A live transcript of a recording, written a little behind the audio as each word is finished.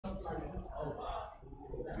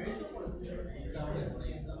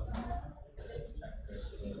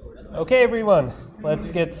Okay, everyone, let's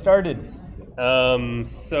get started.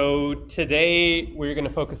 So today we're going to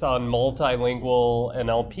focus on multilingual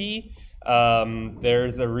NLP.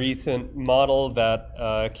 There's a recent model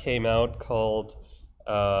that came out called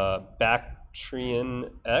Bactrian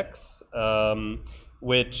X,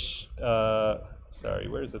 which, sorry,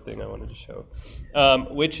 where's the thing I wanted to show?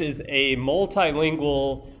 Which is a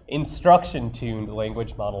multilingual instruction-tuned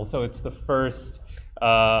language model. So it's the first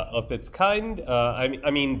of its kind. I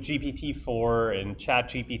mean, GPT-4 and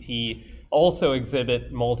ChatGPT also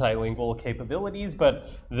exhibit multilingual capabilities, but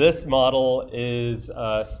this model is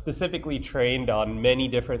specifically trained on many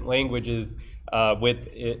different languages with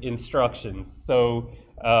instructions. So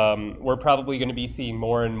we're probably going to be seeing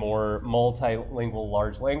more and more multilingual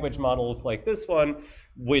large language models like this one,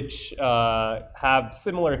 which have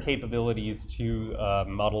similar capabilities to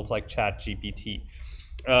models like ChatGPT.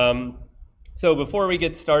 So before we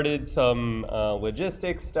get started, some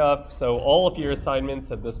logistics stuff. So all of your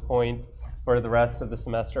assignments at this point for the rest of the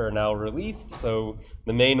semester are now released. So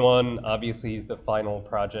the main one, obviously, is the final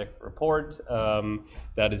project report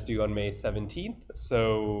that is due on May 17th.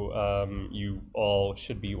 So you all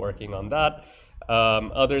should be working on that.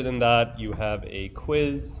 Other than that, you have a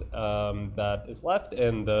quiz that is left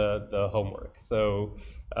and the homework. So,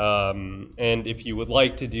 and if you would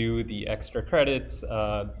like to do the extra credits,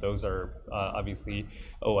 those are obviously,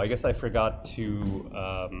 oh, I guess I forgot to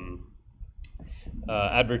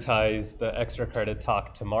advertise the extra credit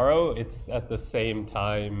talk tomorrow. It's at the same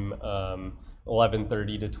time,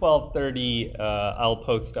 11:30 to 12:30. I'll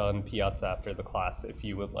post on Piazza after the class if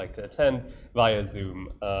you would like to attend via Zoom.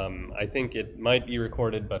 I think it might be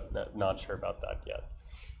recorded, but not sure about that yet.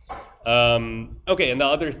 Okay, and the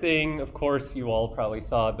other thing, of course, you all probably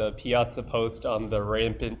saw the Piazza post on the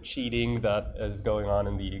rampant cheating that is going on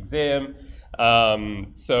in the exam.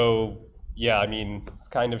 So yeah, I mean, it's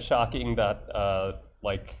kind of shocking that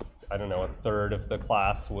like, I don't know, a third of the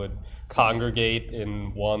class would congregate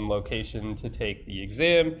in one location to take the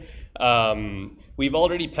exam. We've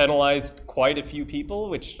already penalized quite a few people,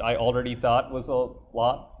 which I already thought was a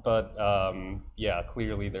lot, but yeah,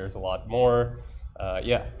 clearly there's a lot more.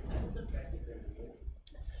 Yeah.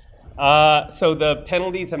 So the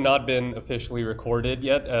penalties have not been officially recorded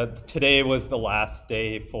yet. Today was the last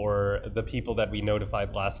day for the people that we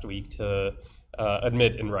notified last week to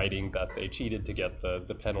admit in writing that they cheated to get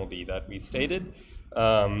the penalty that we stated.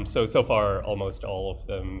 So far, almost all of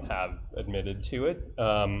them have admitted to it.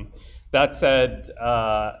 That said,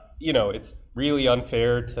 you know, it's really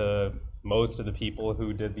unfair to most of the people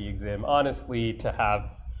who did the exam honestly to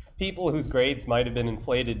have people whose grades might have been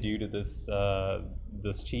inflated due to this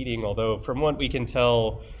this cheating, although from what we can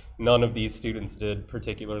tell, none of these students did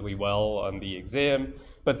particularly well on the exam.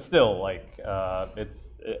 But still, like,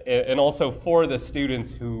 and also for the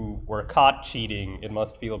students who were caught cheating, it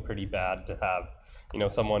must feel pretty bad to have, you know,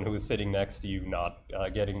 someone who is sitting next to you not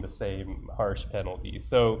getting the same harsh penalty.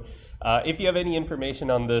 So if you have any information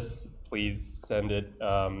on this, please send it.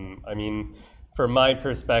 I mean, from my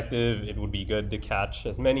perspective, it would be good to catch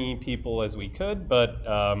as many people as we could, but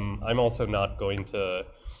I'm also not going to,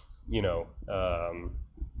 you know,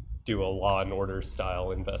 do a Law and Order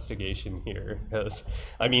style investigation here. Because,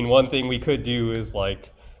 I mean, one thing we could do is,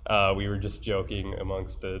 like, we were just joking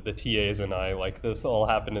amongst the TAs and I, like, this all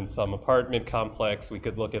happened in some apartment complex. We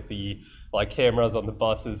could look at the, like, cameras on the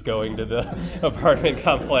buses going to the apartment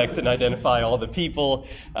complex and identify all the people.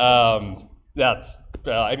 That's,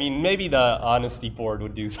 I mean, maybe the honesty board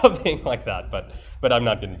would do something like that, but I'm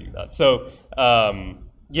not going to do that. So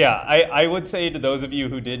yeah, I would say to those of you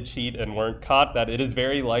who did cheat and weren't caught that it is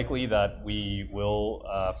very likely that we will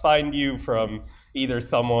find you from either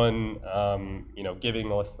someone, you know,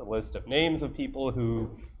 giving us a list of names of people who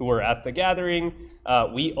were at the gathering.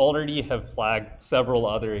 We already have flagged several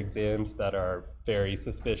other exams that are very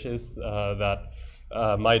suspicious that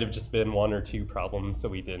might have just been one or two problems, so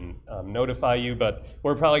we didn't notify you, but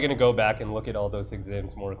we're probably going to go back and look at all those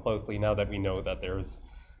exams more closely now that we know that there's,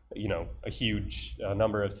 you know, a huge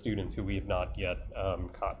number of students who we have not yet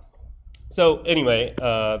caught. So anyway,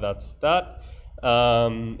 that's that.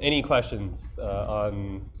 Any questions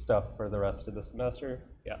on stuff for the rest of the semester?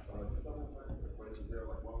 Yeah.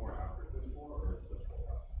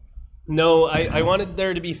 No, I wanted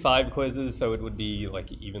there to be 5 quizzes, so it would be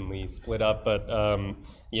like evenly split up, but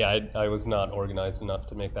yeah, I was not organized enough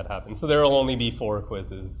to make that happen. So there will only be 4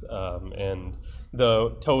 quizzes, and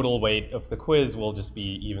the total weight of the quiz will just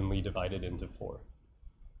be evenly divided into 4.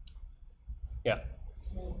 Yeah.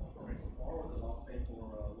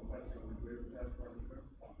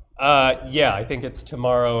 Yeah, I think it's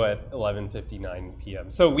tomorrow at 11:59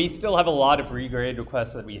 p.m. So we still have a lot of regrade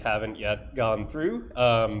requests that we haven't yet gone through,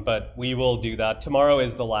 but we will do that. Tomorrow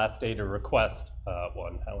is the last day to request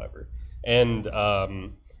one, however. And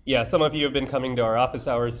yeah, some of you have been coming to our office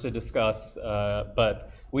hours to discuss,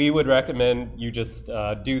 but we would recommend you just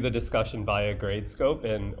do the discussion via Gradescope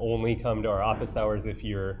and only come to our office hours if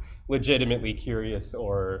you're legitimately curious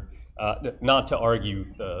or not to argue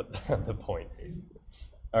the, the point, basically.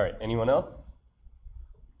 All right, anyone else?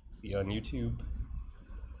 See you on YouTube.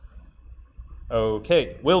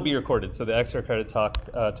 Okay, will be recorded. So the extra credit talk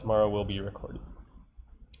tomorrow will be recorded.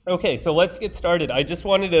 Okay, so let's get started. I just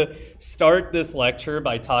wanted to start this lecture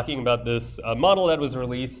by talking about this model that was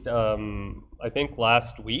released, I think,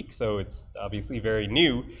 last week, so it's obviously very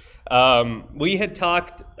new. We had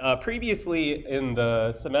talked previously in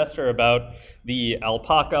the semester about the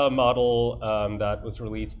alpaca model that was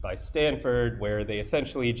released by Stanford, where they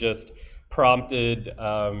essentially just prompted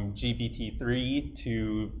GPT-3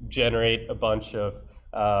 to generate a bunch of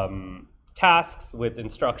tasks with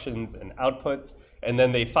instructions and outputs, and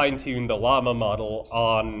then they fine-tuned the llama model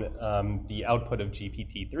on the output of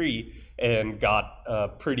GPT-3 and got a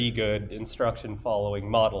pretty good instruction-following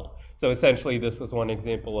model. So essentially, this was one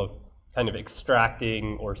example of kind of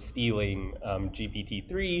extracting or stealing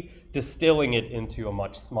GPT-3, distilling it into a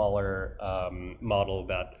much smaller model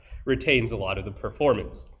that retains a lot of the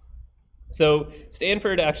performance. So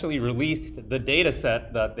Stanford actually released the data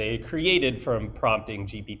set that they created from prompting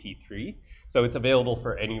GPT-3. So it's available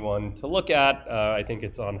for anyone to look at. I think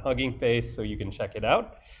it's on Hugging Face, so you can check it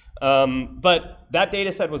out. But that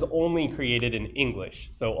data set was only created in English.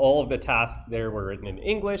 So all of the tasks there were written in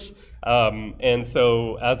English. And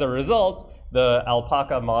so as a result, the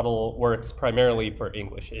alpaca model works primarily for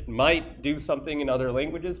English. It might do something in other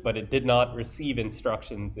languages, but it did not receive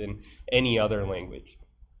instructions in any other language.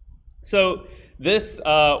 So this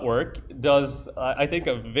work does, I think,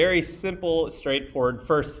 a very simple, straightforward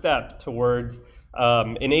first step towards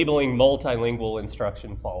enabling multilingual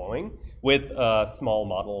instruction following with a small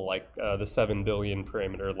model like the 7 billion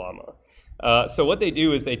parameter llama. So what they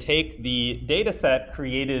do is they take the data set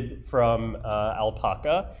created from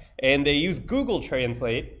alpaca and they use Google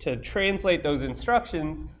Translate to translate those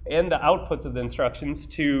instructions and the outputs of the instructions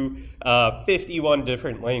to 51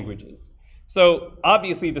 different languages. So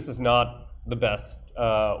obviously this is not the best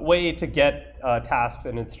way to get tasks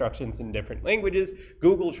and instructions in different languages.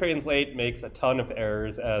 Google Translate makes a ton of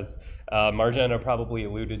errors, as Marjana probably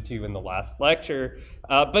alluded to in the last lecture.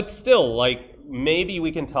 But still, like, maybe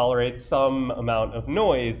we can tolerate some amount of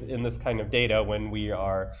noise in this kind of data when we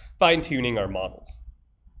are fine-tuning our models.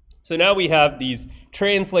 So now we have these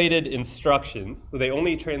translated instructions. So they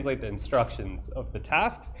only translate the instructions of the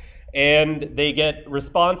tasks, and they get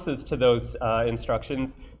responses to those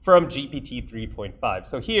instructions from GPT 3.5.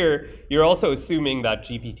 So here, you're also assuming that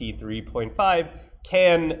GPT 3.5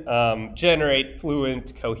 can generate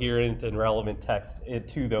fluent, coherent, and relevant text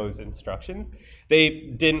to those instructions.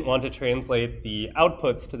 They didn't want to translate the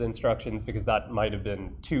outputs to the instructions because that might have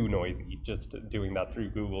been too noisy, just doing that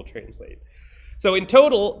through Google Translate. So in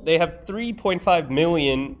total, they have 3.5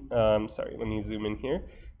 million, sorry, let me zoom in here.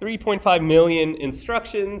 3.5 million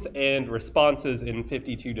instructions and responses in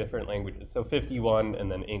 52 different languages. So 51,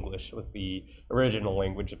 and then English was the original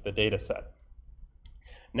language of the data set.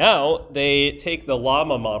 Now they take the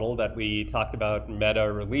llama model that we talked about.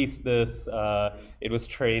 Meta released this. It was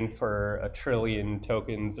trained for 1 trillion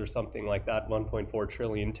tokens or something like that, 1.4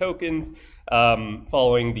 trillion tokens,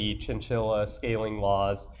 following the chinchilla scaling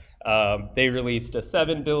laws. They released a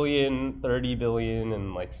 7 billion, 30 billion,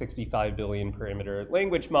 and like 65 billion parameter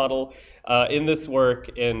language model in this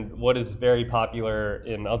work. And what is very popular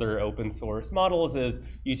in other open source models is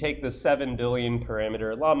you take the 7 billion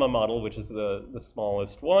parameter llama model, which is the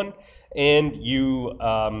smallest one, and you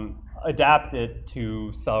adapt it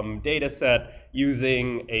to some data set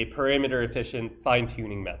using a parameter efficient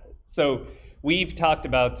fine-tuning method. So we've talked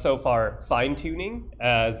about so far fine-tuning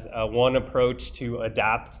as one approach to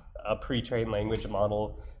adapt a pre-trained language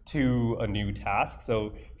model to a new task.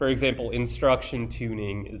 So for example, instruction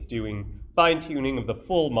tuning is doing fine-tuning of the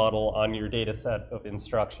full model on your data set of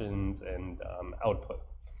instructions and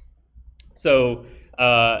outputs. So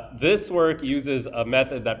this work uses a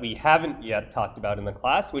method that we haven't yet talked about in the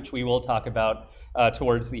class, which we will talk about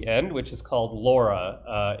towards the end, which is called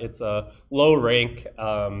LoRa. It's a low-rank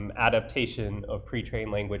adaptation of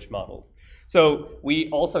pre-trained language models. So we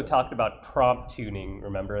also talked about prompt tuning,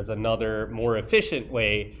 remember, as another more efficient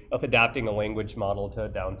way of adapting a language model to a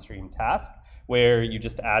downstream task, where you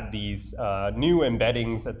just add these new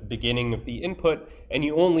embeddings at the beginning of the input, and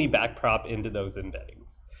you only backprop into those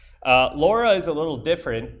embeddings. LoRa is a little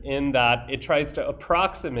different in that it tries to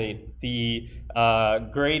approximate the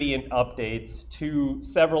gradient updates to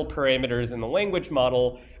several parameters in the language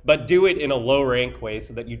model, but do it in a low rank way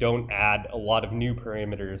so that you don't add a lot of new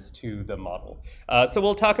parameters to the model. So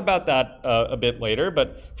we'll talk about that a bit later,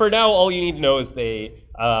 but for now all you need to know is they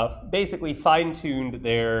basically fine-tuned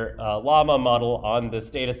their llama model on this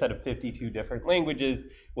data set of 52 different languages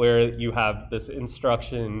where you have this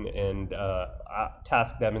instruction and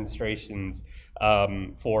task demonstrations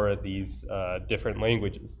for these different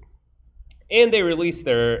languages. And they released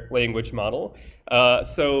their language model.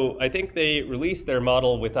 So I think they released their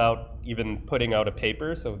model without even putting out a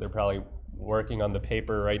paper, so they're probably working on the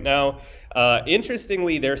paper right now.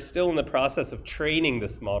 Interestingly, they're still in the process of training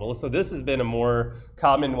this model. So this has been a more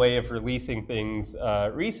common way of releasing things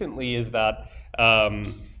recently, is that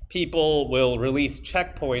people will release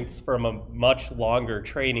checkpoints from a much longer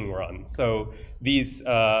training run. So these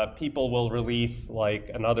people will release like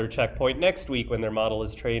another checkpoint next week when their model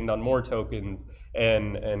is trained on more tokens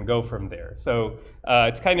and go from there. So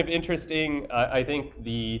it's kind of interesting. I think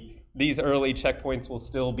these early checkpoints will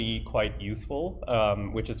still be quite useful,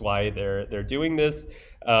 which is why they're doing this.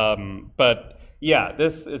 But yeah,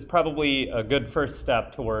 this is probably a good first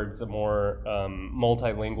step towards a more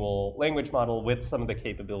multilingual language model with some of the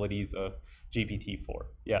capabilities of GPT-4.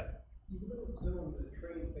 Yeah. Even though it's still in the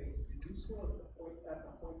training phase, is it useful at the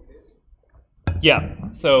point it is?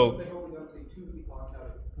 Yeah. So. They've only done, say, 2 epochs out of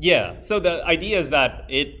it. Yeah. So the idea is that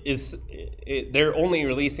they're only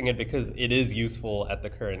releasing it because it is useful at the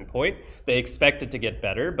current point. They expect it to get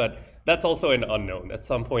better, but that's also an unknown. At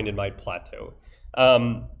some point it might plateau.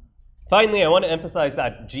 Finally, I want to emphasize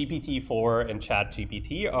that GPT-4 and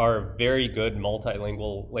ChatGPT are very good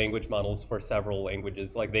multilingual language models for several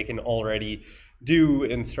languages. Like they can already do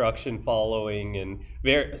instruction following and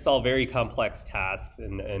solve very complex tasks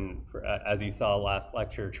and as you saw last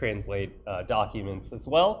lecture, translate documents as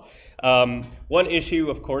well. One issue,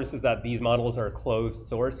 of course, is that these models are closed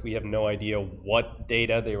source. We have no idea what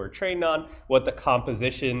data they were trained on, what the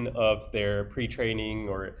composition of their pre-training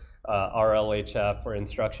or RLHF or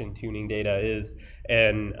instruction tuning data is,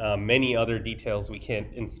 and many other details. We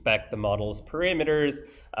can't inspect the model's parameters.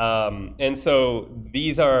 And so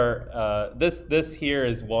these are, this here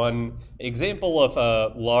is one example of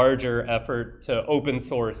a larger effort to open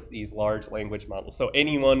source these large language models. So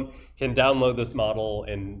anyone can download this model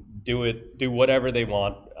and do whatever they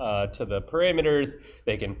want to the parameters.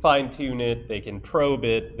 They can fine tune it, they can probe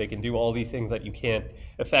it, they can do all these things that you can't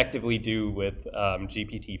effectively do with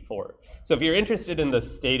GPT-4. So if you're interested in the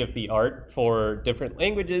state of the art for different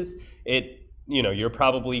languages, you're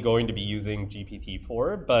probably going to be using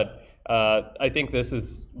GPT-4, but I think this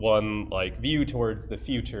is one view towards the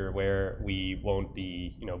future where we won't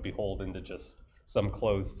be beholden to just some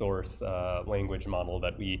closed source language model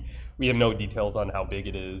that we have no details on how big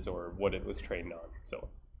it is or what it was trained on. So.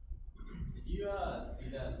 Did you see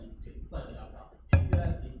that slightly off topic? Did you see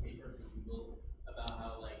that in paper from Google about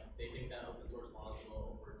how they think that open source models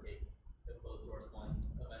will overtake the closed source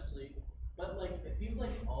ones eventually? But it seems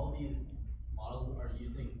like all these models are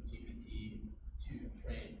using GPT to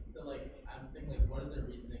train. So I'm thinking what is their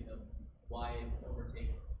reasoning of why it overtake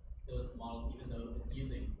those models even though it's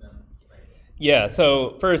using them to train? Yeah,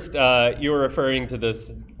 so first you were referring to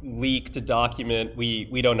this leaked document.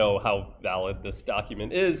 We don't know how valid this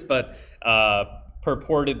document is, but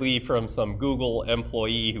purportedly from some Google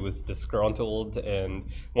employee who was disgruntled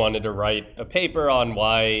and wanted to write a paper on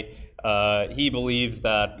why he believes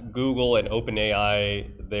that Google and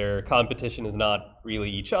OpenAI, their competition is not really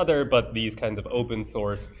each other, but these kinds of open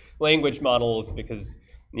source language models, because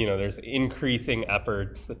there's increasing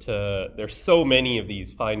efforts there's so many of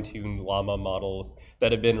these fine-tuned llama models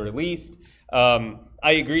that have been released.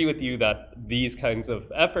 I agree with you that these kinds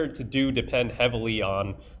of efforts do depend heavily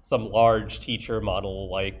on some large teacher model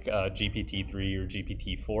like GPT-3 or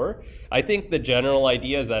GPT-4. I think the general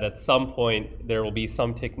idea is that at some point there will be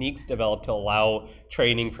some techniques developed to allow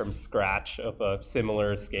training from scratch of a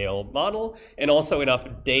similar scale model, and also enough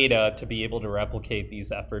data to be able to replicate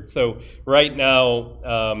these efforts. So right now,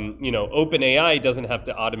 OpenAI doesn't have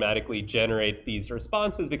to automatically generate these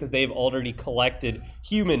responses because they've already collected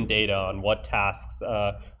human data on what tasks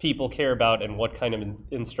people care about and what kind of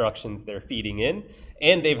instructions they're feeding in.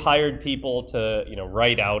 And they've hired people to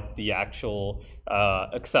write out the actual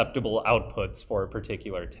acceptable outputs for a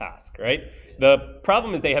particular task, right? The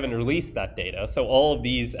problem is they haven't released that data, so all of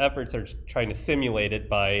these efforts are trying to simulate it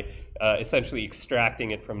by essentially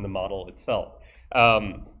extracting it from the model itself.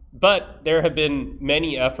 But there have been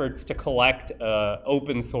many efforts to collect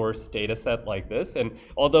open source data set like this, and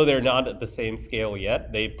although they're not at the same scale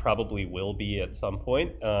yet, they probably will be at some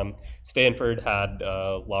point. Stanford had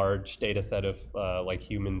a large data set of like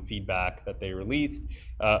human feedback that they released,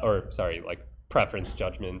 like preference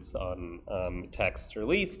judgments on text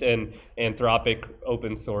released, and Anthropic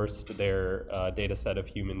open sourced their data set of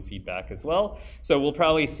human feedback as well. So we'll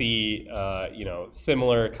probably see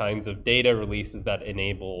similar kinds of data releases that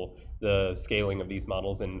enable the scaling of these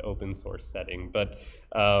models in open source setting. But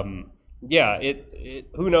yeah,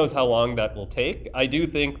 who knows how long that will take. I do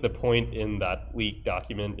think the point in that leaked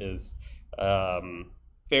document is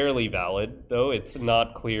fairly valid, though it's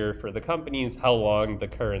not clear for the companies how long the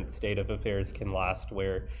current state of affairs can last,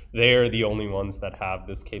 where they're the only ones that have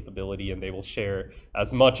this capability and they will share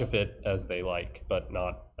as much of it as they like, but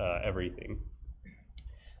not everything.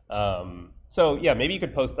 So yeah, maybe you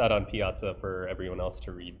could post that on Piazza for everyone else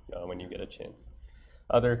to read when you get a chance.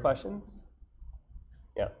 Other questions?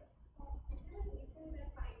 Yeah.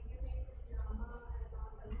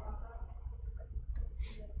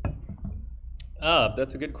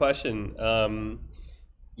 That's a good question.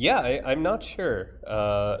 Yeah, I'm not sure.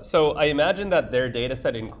 So I imagine that their data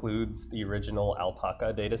set includes the original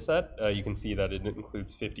Alpaca data set. You can see that it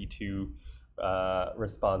includes 52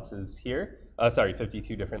 responses here.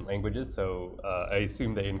 52 different languages. So I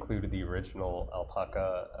assume they included the original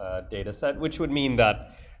Alpaca data set, which would mean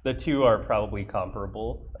that the two are probably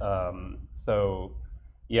comparable. So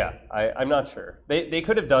yeah, I'm not sure. They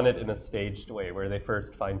could have done it in a staged way where they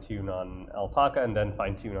first fine-tune on Alpaca and then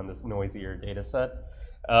fine-tune on this noisier data set.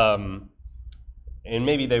 And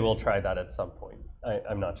maybe they will try that at some point.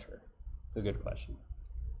 I'm not sure. It's a good question.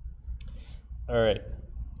 All right.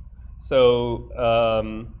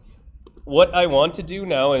 So what I want to do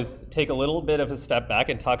now is take a little bit of a step back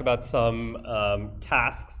and talk about some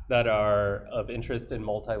tasks that are of interest in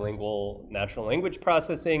multilingual natural language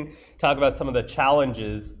processing, talk about some of the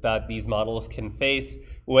challenges that these models can face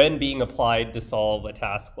when being applied to solve a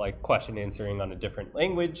task like question answering on a different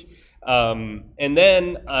language. And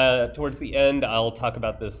then towards the end, I'll talk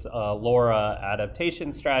about this LoRa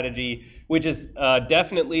adaptation strategy, which is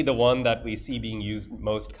definitely the one that we see being used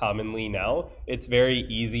most commonly now. It's very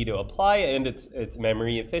easy to apply and it's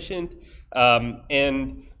memory efficient.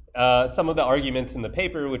 And some of the arguments in the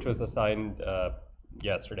paper, which was assigned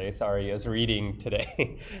yesterday, sorry, as reading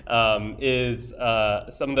today, is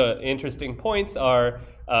some of the interesting points are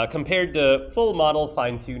compared to full model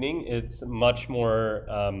fine-tuning, it's much more,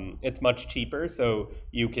 it's much cheaper. So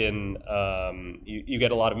you can, you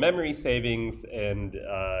get a lot of memory savings, and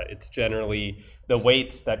it's generally, the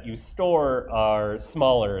weights that you store are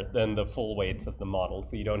smaller than the full weights of the model.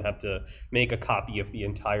 So you don't have to make a copy of the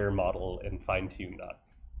entire model and fine-tune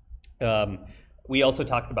that. We also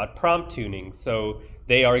talked about prompt tuning. So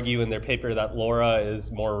they argue in their paper that LoRa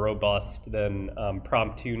is more robust than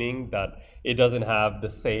prompt tuning, that it doesn't have the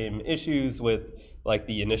same issues with like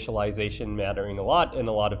the initialization mattering a lot and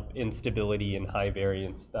a lot of instability and high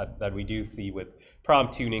variance that we do see with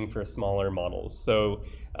prompt tuning for smaller models. So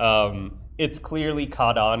it's clearly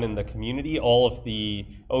caught on in the community. All of the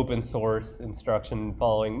open source instruction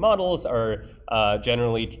following models are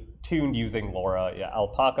generally tuned using LoRa. Yeah,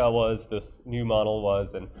 Alpaca was, this new model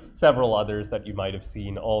was, and several others that you might have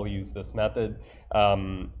seen all use this method.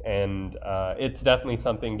 And it's definitely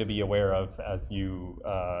something to be aware of as you,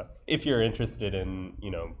 if you're interested in,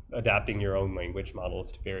 adapting your own language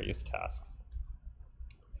models to various tasks.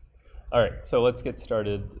 All right, so let's get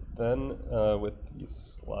started then with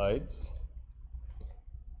these slides.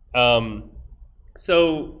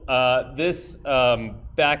 This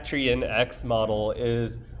Bactrian X model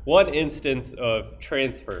is one instance of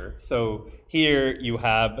transfer. So here you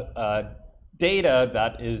have data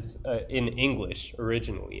that is in English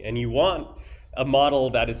originally, and you want a model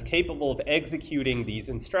that is capable of executing these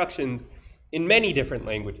instructions in many different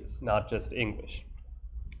languages, not just English.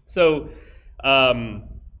 So,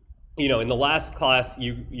 in the last class,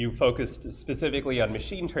 you focused specifically on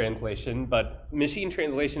machine translation, but machine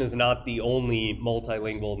translation is not the only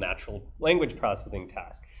multilingual natural language processing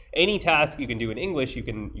task. Any task you can do in English, you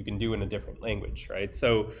can do in a different language, right?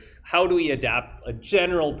 So how do we adapt a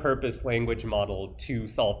general purpose language model to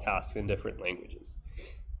solve tasks in different languages?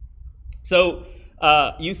 So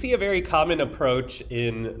you see a very common approach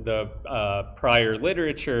in the prior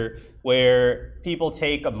literature where people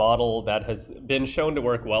take a model that has been shown to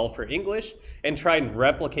work well for English and try and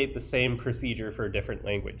replicate the same procedure for a different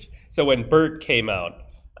language. So when BERT came out,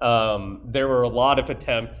 there were a lot of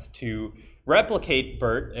attempts to replicate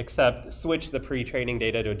BERT, except switch the pre-training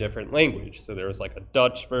data to a different language. So there was like a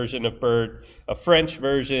Dutch version of BERT, a French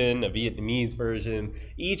version, a Vietnamese version.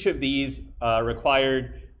 Each of these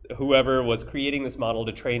required whoever was creating this model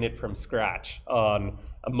to train it from scratch on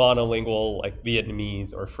a monolingual like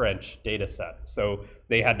Vietnamese or French data set. So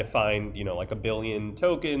they had to find, like 1 billion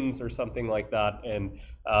tokens or something like that and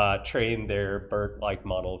train their BERT-like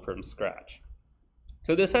model from scratch.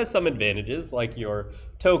 So this has some advantages, like your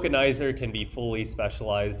tokenizer can be fully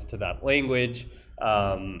specialized to that language,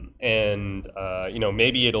 and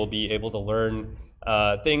maybe it'll be able to learn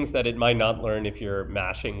things that it might not learn if you're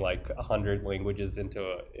mashing like 100 languages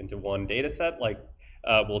into one data set, like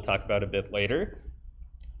we'll talk about a bit later.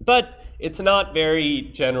 But it's not very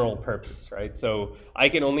general purpose, right? So I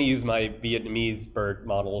can only use my Vietnamese BERT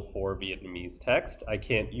model for Vietnamese text. I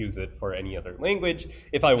can't use it for any other language.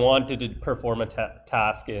 If I wanted to perform a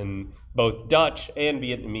task in both Dutch and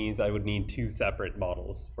Vietnamese, I would need 2 separate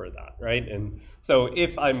models for that, right? And so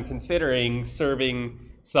if I'm considering serving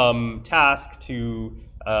some task to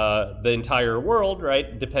the entire world,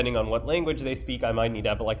 right, depending on what language they speak, I might need to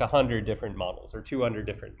have like 100 different models or 200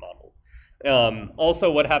 different models. Also,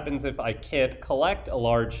 what happens if I can't collect a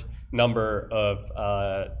large number of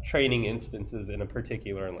training instances in a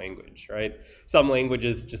particular language, right? Some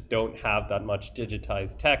languages just don't have that much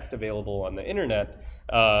digitized text available on the internet,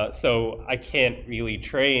 so I can't really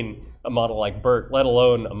train a model like BERT, let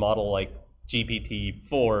alone a model like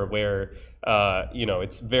GPT-4, where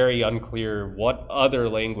it's very unclear what other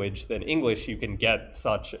language than English you can get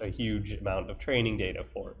such a huge amount of training data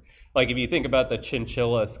for. Like if you think about the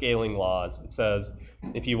chinchilla scaling laws, it says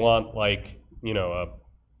if you want like,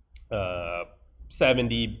 a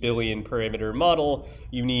 70 billion parameter model,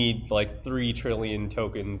 you need like 3 trillion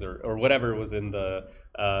tokens or whatever was in the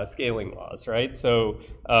scaling laws, right? So,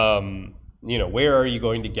 where are you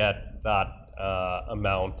going to get that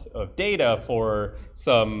amount of data for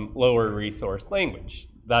some lower resource language?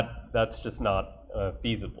 That's just not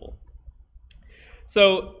feasible.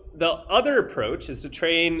 So the other approach is to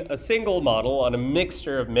train a single model on a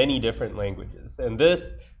mixture of many different languages. And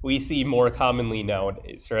this we see more commonly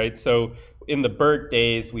nowadays, right? So in the BERT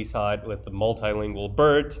days, we saw it with the multilingual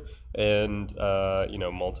BERT and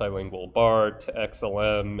multilingual BART,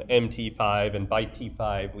 XLM, MT5, and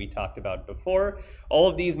ByteT5 we talked about before. All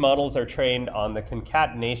of these models are trained on the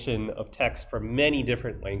concatenation of text from many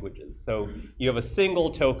different languages. So you have a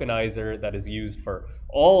single tokenizer that is used for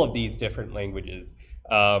all of these different languages.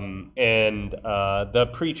 The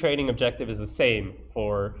pre-training objective is the same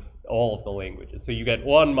for all of the languages. So you get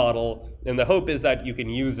one model, and the hope is that you can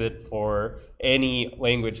use it for any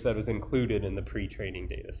language that was included in the pre-training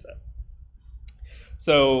data set.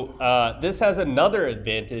 So this has another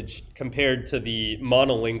advantage compared to the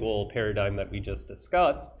monolingual paradigm that we just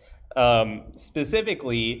discussed.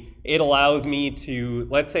 Specifically, it allows me to,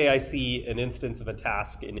 let's say I see an instance of a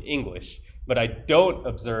task in English, but I don't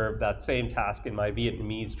observe that same task in my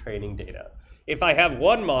Vietnamese training data. If I have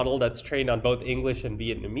one model that's trained on both English and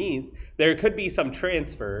Vietnamese, there could be some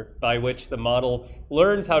transfer by which the model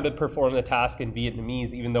learns how to perform the task in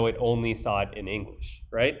Vietnamese even though it only saw it in English,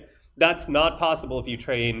 right? That's not possible if you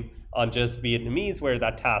train on just Vietnamese, where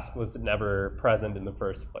that task was never present in the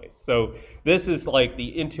first place. So this is like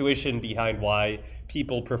the intuition behind why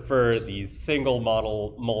people prefer these single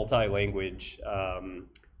model multi-language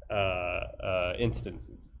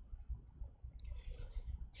instances.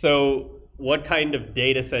 So what kind of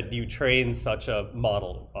data set do you train such a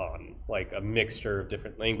model on, like a mixture of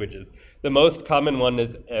different languages? The most common one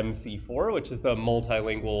is MC4, which is the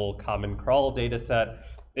multilingual common crawl data set.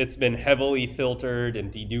 It's been heavily filtered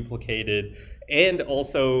and deduplicated, and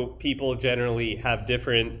also people generally have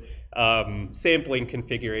different sampling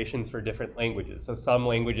configurations for different languages. So some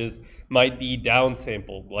languages might be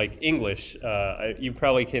downsampled, like English. You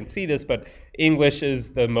probably can't see this, but English is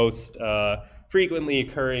the most frequently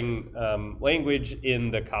occurring language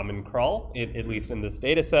in the common crawl, at least in this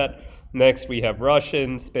data set. Next, we have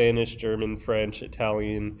Russian, Spanish, German, French,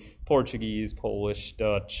 Italian, Portuguese, Polish,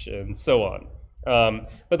 Dutch, and so on.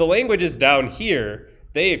 But the languages down here,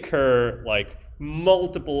 they occur like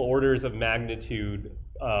multiple orders of magnitude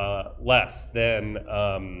less than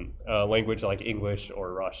a language like English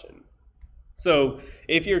or Russian. So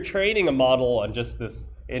if you're training a model on just this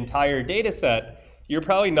entire data set, you're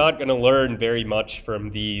probably not going to learn very much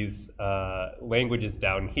from these languages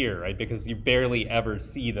down here, right? Because you barely ever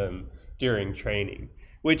see them during training,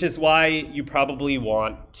 which is why you probably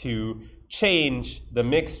want to change the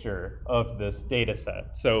mixture of this data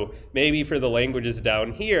set. So maybe for the languages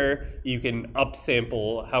down here, you can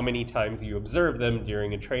upsample how many times you observe them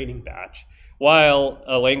during a training batch. while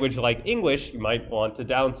a language like English, you might want to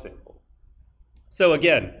downsample. So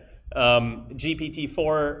again,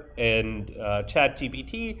 GPT-4 and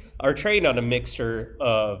ChatGPT are trained on a mixture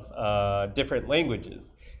of different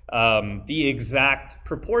languages. The exact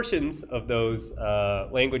proportions of those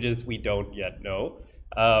languages we don't yet know.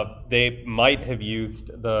 They might have used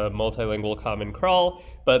the multilingual common crawl,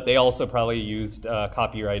 but they also probably used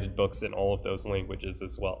copyrighted books in all of those languages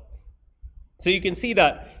as well. So you can see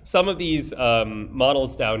that some of these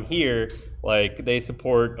models down here, like they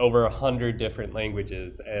support over 100 different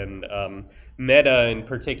languages, and Meta in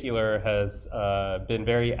particular has been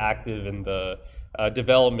very active in the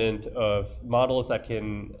development of models that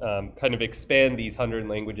can kind of expand these 100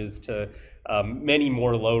 languages to many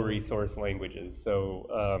more low resource languages.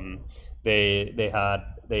 So they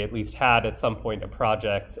at least had at some point a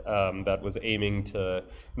project that was aiming to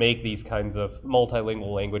make these kinds of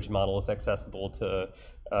multilingual language models accessible to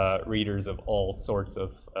readers of all sorts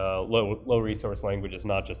of low resource languages,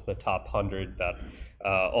 not just the top 100 that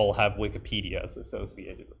all have Wikipedias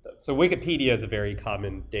associated with them. So Wikipedia is a very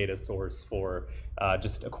common data source for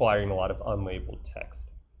just acquiring a lot of unlabeled text.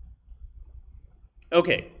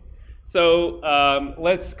 Okay. So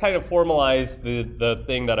let's kind of formalize the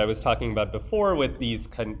thing that I was talking about before with these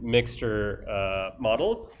kind of mixture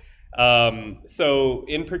models. So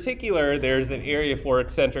in particular, there's an area for it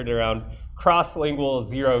centered around cross-lingual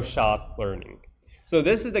zero-shot learning. So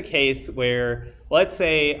this is the case where, let's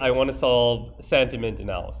say I want to solve sentiment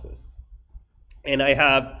analysis. And I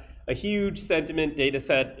have a huge sentiment data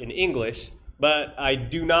set in English, but I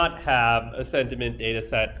do not have a sentiment data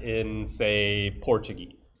set in, say,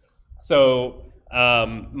 Portuguese. So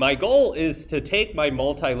my goal is to take my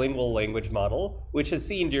multilingual language model, which has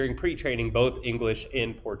seen during pre-training both English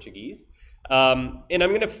and Portuguese, and I'm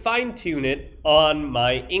going to fine-tune it on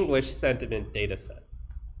my English sentiment data set.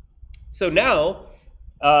 So now,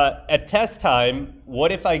 at test time,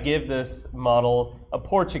 what if I give this model a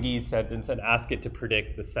Portuguese sentence and ask it to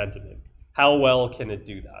predict the sentiment? How well can it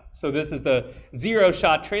do that? So this is the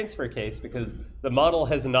zero-shot transfer case because the model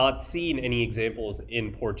has not seen any examples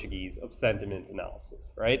in Portuguese of sentiment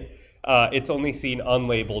analysis, right? It's only seen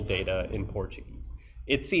unlabeled data in Portuguese.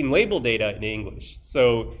 It's seen labeled data in English.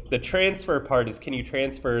 So the transfer part is, can you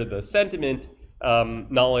transfer the sentiment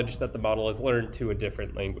knowledge that the model has learned to a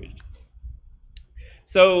different language?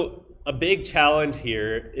 So a big challenge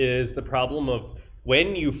here is the problem of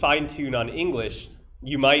when you fine-tune on English,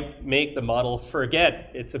 you might make the model forget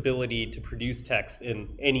its ability to produce text in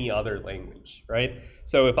any other language, right?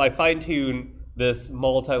 So if I fine-tune this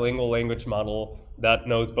multilingual language model that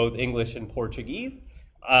knows both English and Portuguese,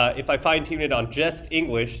 if I fine-tune it on just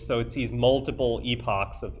English, so it sees multiple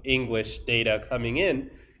epochs of English data coming in,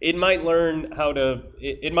 it might learn how to,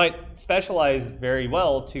 it might specialize very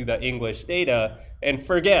well to the English data and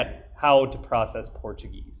forget how to process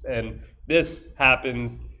Portuguese. And this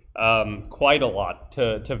happens quite a lot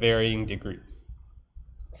to varying degrees.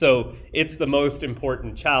 So it's the most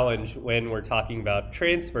important challenge when we're talking about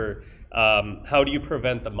transfer. How do you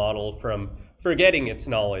prevent the model from forgetting its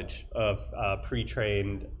knowledge of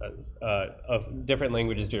pre-trained, of different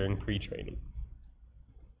languages during pre-training?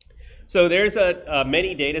 So there's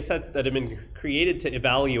many data sets that have been created to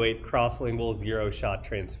evaluate cross-lingual zero-shot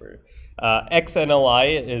transfer.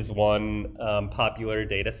 XNLI is one popular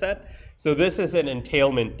data set. So this is an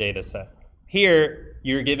entailment data set. Here,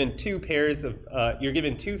 you're given two pairs of, you're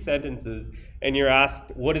given two sentences, and you're asked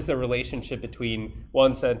what is the relationship between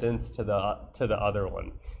one sentence to the other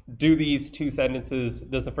one. Do these two sentences,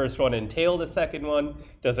 does the first one entail the second one?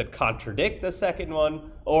 Does it contradict the second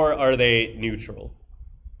one? Or are they neutral?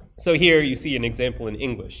 So here you see an example in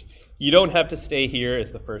English. You don't have to stay here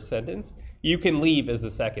as the first sentence. You can leave as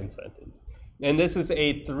the second sentence. And this is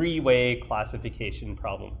a three-way classification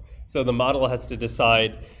problem. So the model has to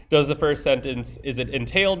decide, does the first sentence, is it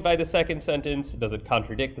entailed by the second sentence? Does it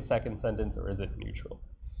contradict the second sentence, or is it neutral?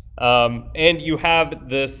 And you have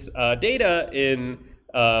this data in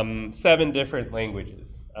 7 different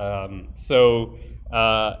languages. So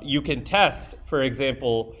you can test, for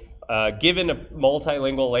example, given a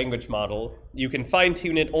multilingual language model, you can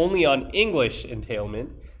fine-tune it only on English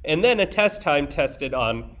entailment, and then at test time test it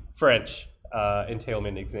on French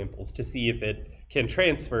entailment examples to see if it can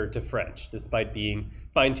transfer to French, despite being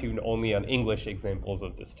fine-tuned only on English examples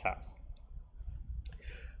of this task.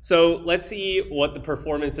 So let's see what the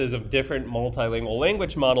performance is of different multilingual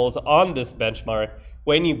language models on this benchmark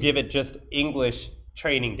when you give it just English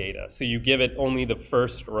training data. So you give it only the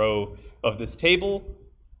first row of this table,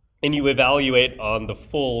 and you evaluate on the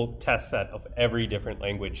full test set of every different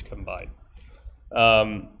language combined.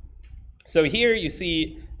 So here you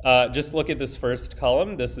see just look at this first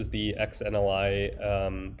column. This is the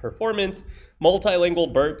XNLI performance.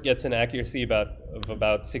 Multilingual BERT gets an accuracy of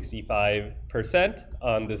about 65%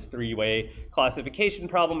 on this three-way classification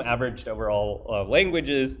problem, averaged over all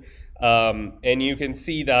languages. And you can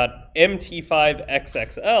see that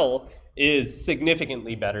MT5XXL is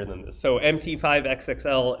significantly better than this. So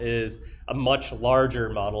MT5XXL is a much larger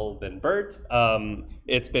model than BERT.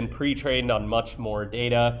 It's been pre-trained on much more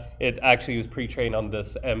data. It actually was pre-trained on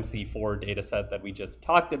this MC4 data set that we just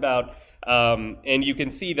talked about. And you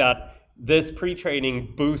can see that this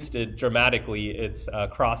pre-training boosted dramatically its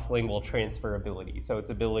cross-lingual transferability. So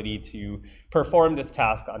its ability to perform this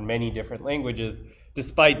task on many different languages,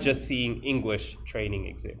 despite just seeing English training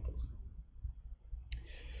examples.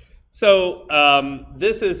 So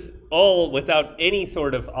this is all without any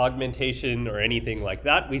sort of augmentation or anything like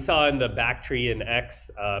that. We saw in the Backtree and X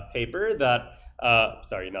paper that,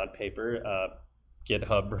 sorry, not paper,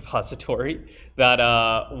 GitHub repository,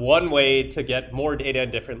 that one way to get more data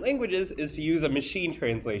in different languages is to use a machine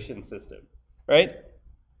translation system, right?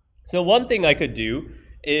 So one thing I could do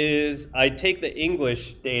is I take the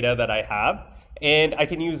English data that I have, and I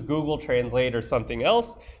can use Google Translate or something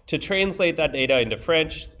else to translate that data into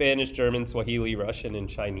French, Spanish, German, Swahili, Russian, and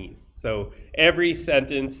Chinese. So every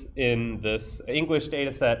sentence in this English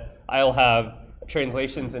data set, I'll have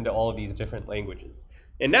translations into all of these different languages.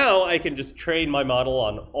 And now I can just train my model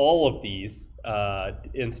on all of these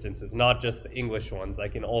instances, not just the English ones. I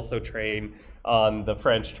can also train on the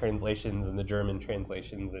French translations and the German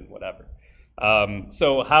translations and whatever.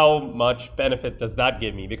 So how much benefit does that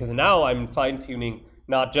give me? Because now I'm fine-tuning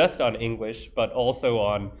not just on English, but also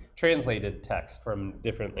on translated text from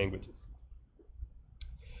different languages.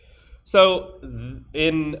 So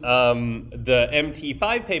in the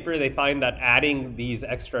MT5 paper, they find that adding these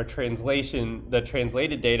extra the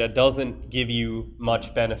translated data doesn't give you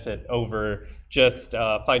much benefit over just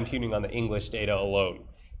fine-tuning on the English data alone.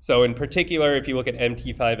 So in particular, if you look at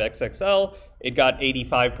MT5XXL, it got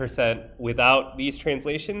 85% without these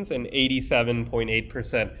translations and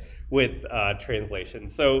 87.8% with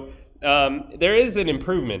translations. So there is an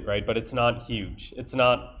improvement, right? But it's not huge. It's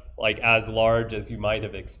not like as large as you might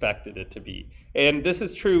have expected it to be. And this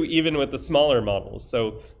is true even with the smaller models.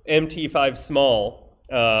 So MT5 small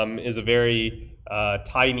is a very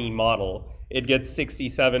tiny model. It gets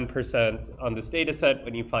 67% on this data set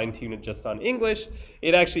when you fine-tune it just on English.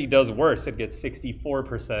 It actually does worse. It gets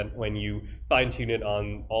 64% when you fine-tune it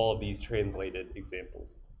on all of these translated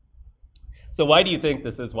examples. So why do you think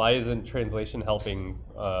this is? Why isn't translation helping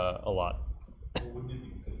a lot? Well, wouldn't it be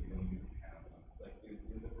because we don't even have, like,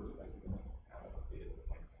 in the first place, we don't have enough data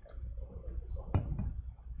to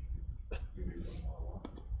like the original model.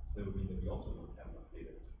 So it would mean that we also don't have enough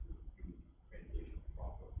data to do translation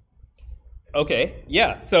properly. Okay,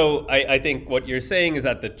 yeah. So I think what you're saying is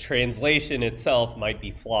that the translation itself might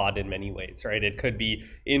be flawed in many ways, right? It could be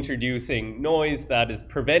introducing noise that is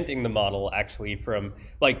preventing the model actually from,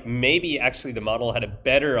 like maybe actually the model had a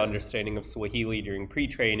better understanding of Swahili during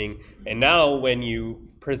pre-training, and now when you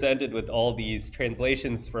present it with all these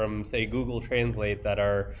translations from, say, Google Translate that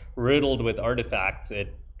are riddled with artifacts,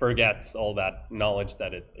 it forgets all that knowledge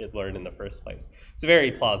that it learned in the first place. It's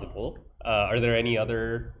very plausible. Are there any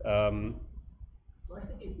other So I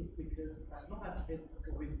think it's because as long as it's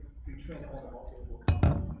going to retrain all the multilingual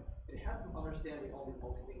content, it has to understand all the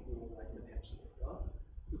multilingual like attention stuff,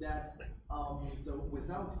 so that so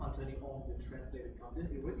without fine-tuning all the translated content,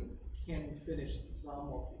 it really can finish some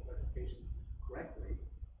of the classifications correctly.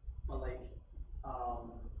 But like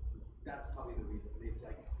that's probably the reason. It's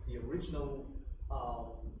like the original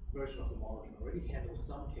version of the model can already handle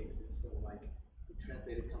some cases, so like the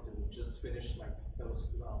translated content will just finish like those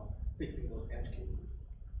fixing those edge cases.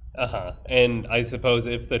 And I suppose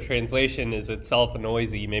if the translation is itself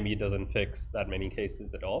noisy, maybe it doesn't fix that many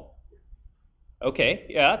cases at all. Okay,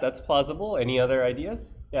 yeah, that's plausible. Any other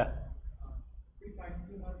ideas? Yeah.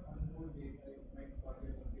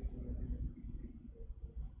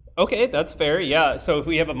 Okay, that's fair. Yeah. So if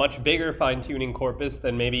we have a much bigger fine-tuning corpus,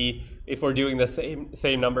 then maybe if we're doing the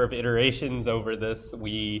same number of iterations over this,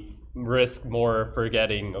 we risk more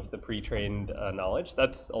forgetting of the pre-trained knowledge.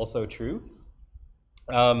 That's also true.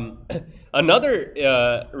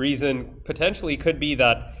 Another reason potentially could be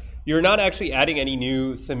that you're not actually adding any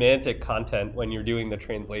new semantic content when you're doing the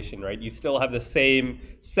translation, right? You still have the same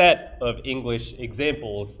set of English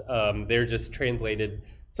examples. They're just translated.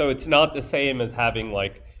 So it's not the same as having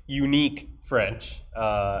like unique French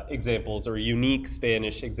examples or unique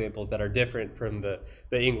Spanish examples that are different from the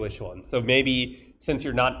English ones. So maybe since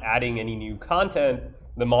you're not adding any new content,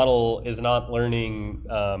 the model is not learning,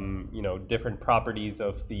 different properties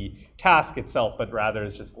of the task itself, but rather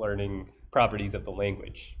is just learning properties of the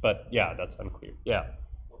language. But yeah, that's unclear. Yeah.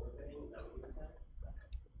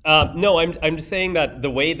 No, I'm just saying that the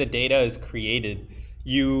way the data is created,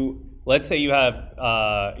 let's say you have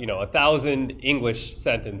 1,000 English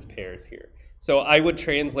sentence pairs here. So I would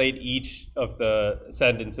translate each of the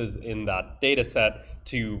sentences in that data set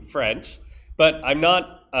to French, but I'm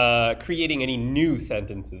not creating any new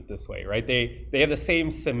sentences this way, right? They have the same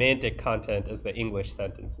semantic content as the English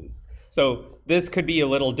sentences. So this could be a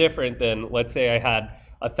little different than, let's say I had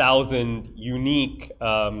 1,000 unique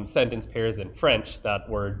sentence pairs in French that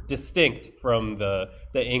were distinct from the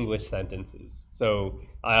English sentences. So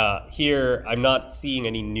here, I'm not seeing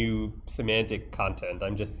any new semantic content.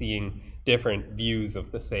 I'm just seeing different views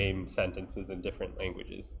of the same sentences in different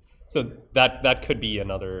languages. So that could be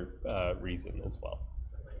another reason as well.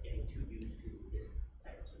 Like getting too used to this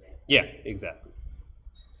type of semantic. Yeah, exactly.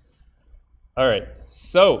 All right,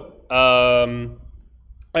 so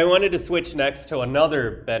I wanted to switch next to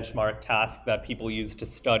another benchmark task that people use to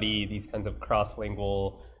study these kinds of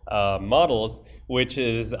cross-lingual models, which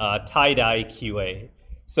is tie-dye QA.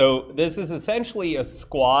 So this is essentially a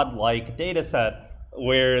squad-like data set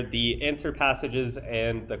where the answer passages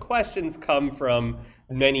and the questions come from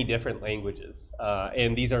many different languages.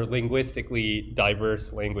 And these are linguistically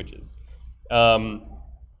diverse languages.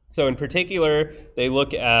 So in particular, they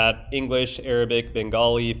look at English, Arabic,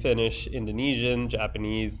 Bengali, Finnish, Indonesian,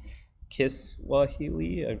 Japanese,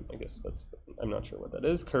 Kiswahili, I guess I'm not sure what that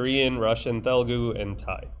is, Korean, Russian, Telugu, and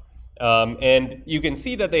Thai. And you can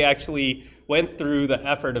see that they actually went through the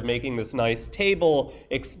effort of making this nice table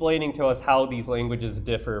explaining to us how these languages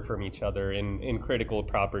differ from each other in critical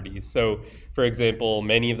properties. So, for example,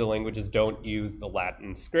 many of the languages don't use the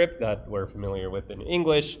Latin script that we're familiar with in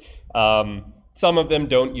English. Some of them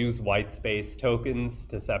don't use white space tokens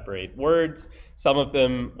to separate words. Some of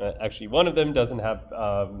them, actually one of them doesn't have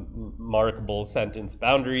markable sentence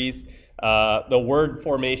boundaries. The word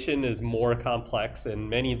formation is more complex in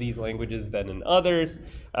many of these languages than in others.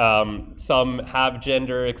 Some have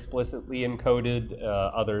gender explicitly encoded,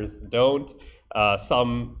 others don't.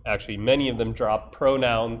 Many of them drop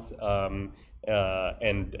pronouns,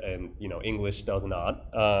 and English does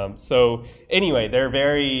not. So anyway, they're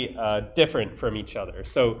very different from each other.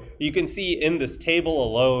 So you can see in this table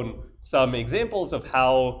alone some examples of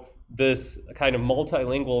how this kind of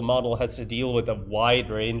multilingual model has to deal with a wide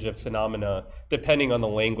range of phenomena depending on the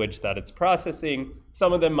language that it's processing.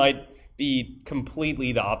 Some of them might be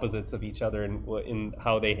completely the opposites of each other in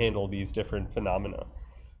how they handle these different phenomena.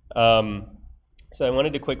 So I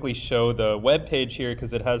wanted to quickly show the web page here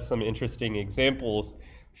because it has some interesting examples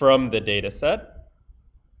from the data set.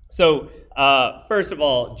 So first of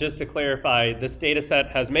all, just to clarify, this data set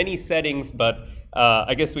has many settings, but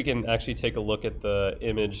I guess we can actually take a look at the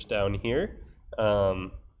image down here.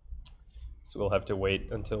 So we'll have to wait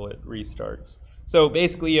until it restarts. So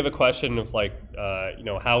basically you have a question of like,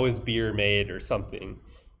 how is beer made or something.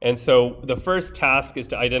 And so the first task is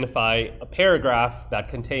to identify a paragraph that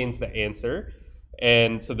contains the answer.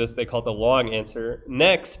 And so this they call the long answer.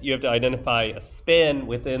 Next, you have to identify a span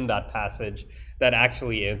within that passage that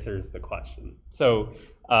actually answers the question. So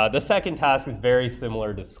the second task is very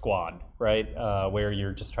similar to squad, right? Where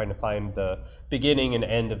you're just trying to find the beginning and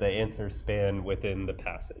end of the answer span within the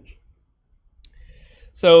passage.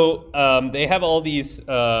 So they have all these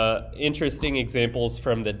interesting examples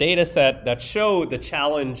from the data set that show the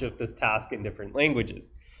challenge of this task in different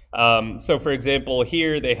languages. So for example,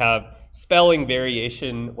 here they have spelling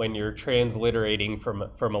variation when you're transliterating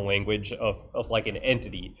from a language of like an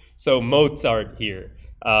entity. So Mozart here,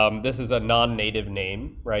 this is a non-native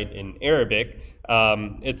name, right, in Arabic.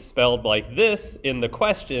 It's spelled like this in the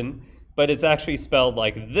question, but it's actually spelled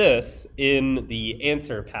like this in the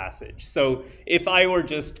answer passage. So if I were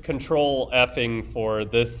just control-Fing for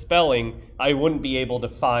this spelling, I wouldn't be able to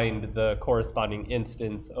find the corresponding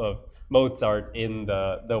instance of Mozart in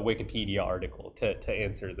the Wikipedia article to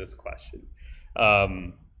answer this question.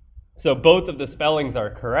 So both of the spellings are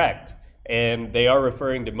correct, and they are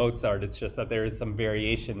referring to Mozart. It's just that there is some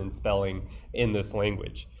variation in spelling in this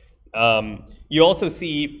language. You also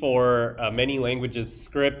see for many languages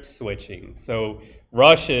script switching. So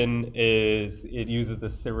Russian it uses the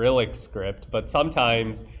Cyrillic script, but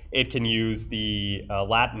sometimes it can use the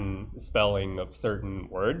Latin spelling of certain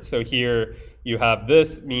words. So here you have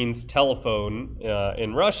this means telephone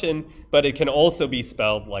in Russian, but it can also be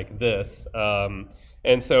spelled like this.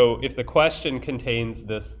 And so if the question contains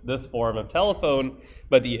this form of telephone,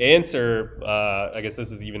 but the answer, I guess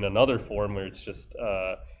this is even another form where it's just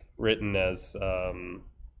written as,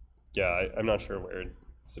 yeah, I'm not sure where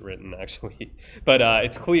it's written actually, but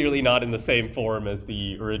it's clearly not in the same form as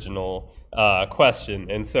the original question.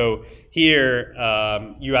 And so here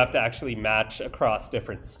you have to actually match across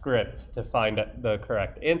different scripts to find the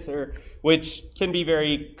correct answer, which can be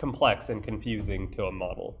very complex and confusing to a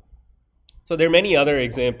model. So there are many other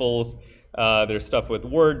examples. There's stuff with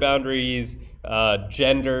word boundaries,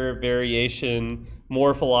 gender variation,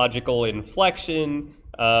 morphological inflection,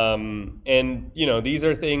 and these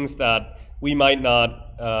are things that we might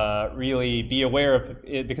not really be aware of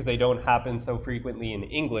it because they don't happen so frequently in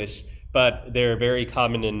English, but they're very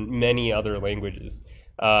common in many other languages.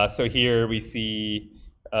 So here we see,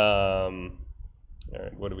 all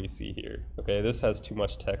right, what do we see here? Okay, this has too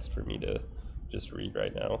much text for me to just read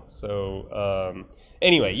right now. So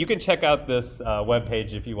anyway, you can check out this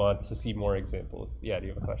webpage if you want to see more examples. Yeah, do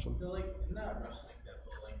you have a question? So like in that Russian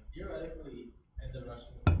example, like theoretically in the Russian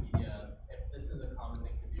Wikipedia, if this is a common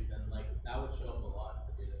thing to do, then like that would show up a lot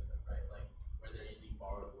in the data set, right? Like where they're using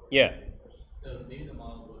borrowed words. Yeah. So maybe the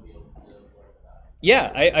model would be able to learn that.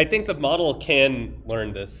 Yeah, I think the model can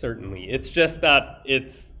learn this, certainly. It's just that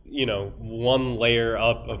it's, one layer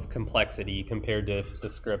up of complexity compared to if the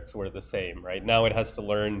scripts were the same, right? Now it has to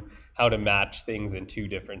learn how to match things in two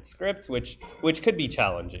different scripts, which could be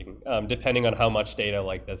challenging, depending on how much data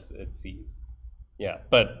like this it sees. Yeah,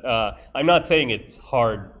 but I'm not saying it's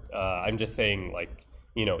hard. I'm just saying, like,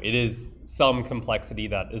 it is some complexity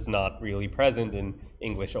that is not really present in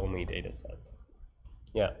English-only data sets.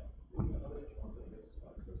 Yeah.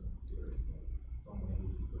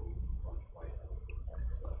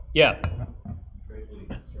 Yeah.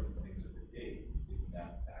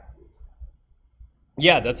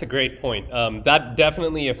 Yeah, that's a great point. That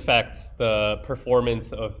definitely affects the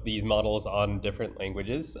performance of these models on different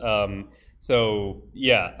languages. So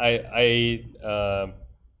yeah,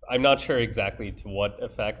 I'm not sure exactly to what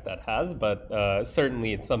effect that has, but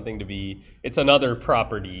certainly it's something to be, it's another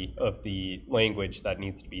property of the language that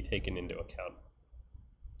needs to be taken into account.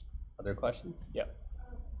 Other questions? Yeah.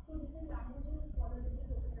 So different languages follow different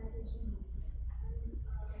tokenization rules. And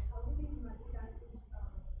how do these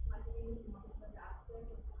multilingual models adapt their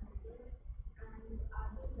tokenizer? And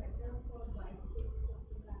are they better for white space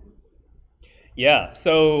tokenization? Yeah,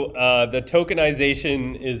 so the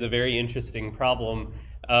tokenization is a very interesting problem.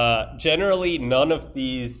 Generally, none of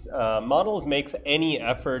these models makes any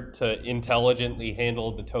effort to intelligently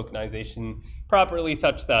handle the tokenization properly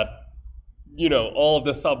such that all of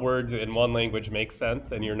the subwords in one language make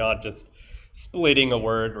sense, and you're not just splitting a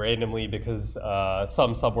word randomly because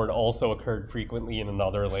some subword also occurred frequently in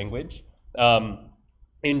another language.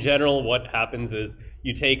 In general, what happens is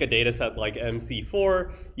you take a data set like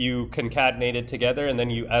MC4, you concatenate it together, and then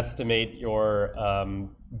you estimate your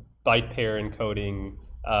byte pair encoding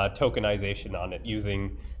tokenization on it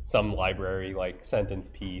using some library like sentence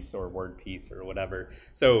piece or word piece or whatever.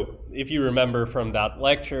 So if you remember from that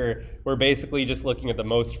lecture, we're basically just looking at the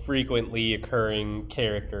most frequently occurring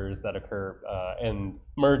characters that occur and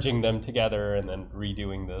merging them together and then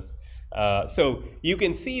redoing this. So you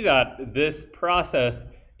can see that this process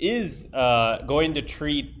is going to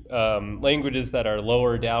treat languages that are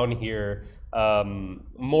lower down here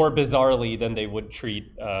more bizarrely than they would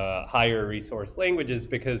treat higher resource languages,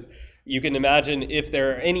 because you can imagine if there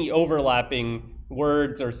are any overlapping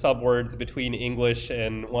words or subwords between English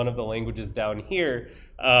and one of the languages down here,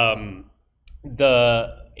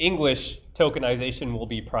 the English tokenization will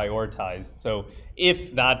be prioritized. So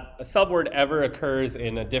if that subword ever occurs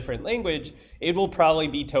in a different language, it will probably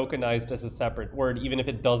be tokenized as a separate word, even if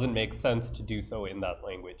it doesn't make sense to do so in that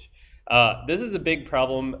language. This is a big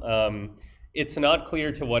problem. It's not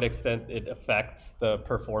clear to what extent it affects the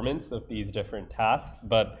performance of these different tasks,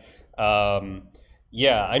 but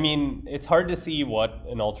yeah, I mean, it's hard to see what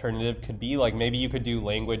an alternative could be. Like maybe you could do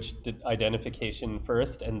language identification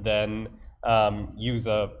first and then use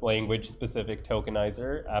a language-specific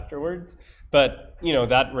tokenizer afterwards. But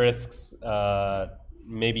that risks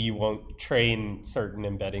maybe you won't train certain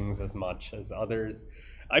embeddings as much as others.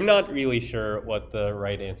 I'm not really sure what the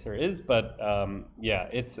right answer is, but yeah,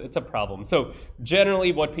 it's a problem. So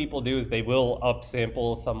generally what people do is they will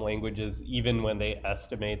upsample some languages even when they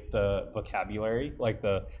estimate the vocabulary, like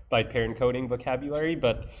the byte pair encoding vocabulary,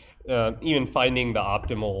 but even finding the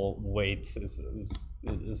optimal weights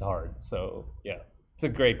is hard. So yeah, it's a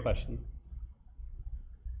great question.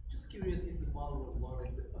 Just curious if the model would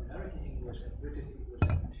learn American English and British English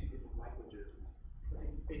as two different languages, so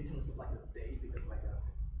in terms of like the day, because like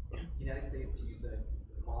United States use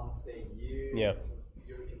a month, day, year. Yeah. Some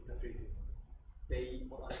European countries use day,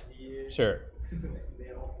 month, year. Sure. They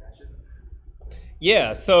are all slashes.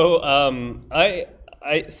 Yeah, so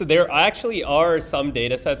so there actually are some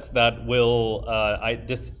data sets that will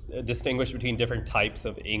distinguish between different types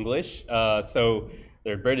of English. So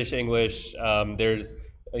there's British English, there's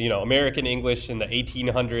American English in the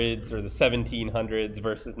 1800s or the 1700s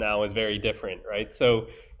versus now is very different, right? So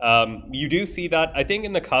you do see that. I think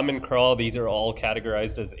in the Common Crawl, these are all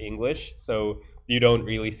categorized as English, so you don't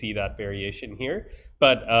really see that variation here.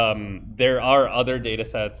 But there are other data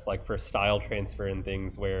sets, like for style transfer and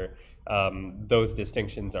things, where those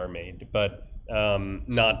distinctions are made, but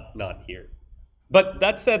not here. But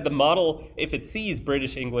that said, the model, if it sees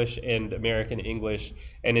British English and American English,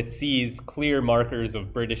 and it sees clear markers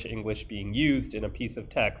of British English being used in a piece of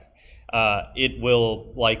text, it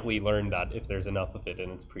will likely learn that if there's enough of it in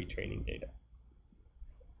its pre-training data.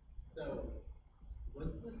 So,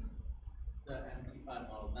 was this the MT5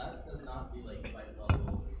 model? That does not do like byte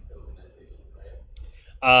level tokenization,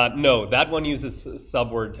 right? No, that one uses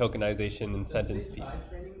subword tokenization and So sentence did they piece. try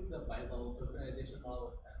training the byte level tokenization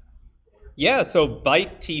model with MC4? Yeah, so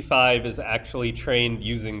Byte T5 is actually trained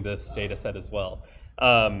using this data set as well.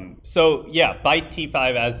 So yeah, Byte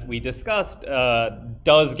T5, as we discussed,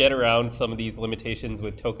 does get around some of these limitations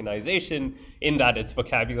with tokenization in that its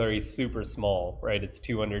vocabulary is super small, right? It's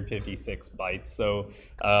 256 bytes, so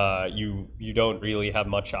you don't really have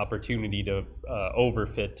much opportunity to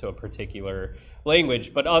overfit to a particular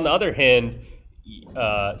language. But on the other hand,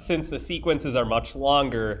 since the sequences are much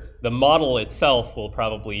longer, the model itself will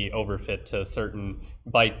probably overfit to certain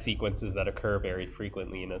byte sequences that occur very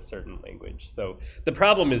frequently in a certain language. So the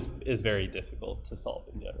problem is very difficult to solve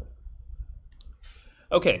in general.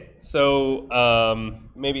 Okay, so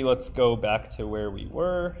maybe let's go back to where we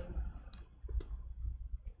were.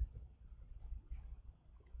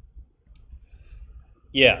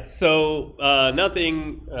 Yeah, so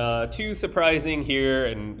nothing too surprising here,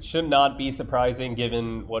 and should not be surprising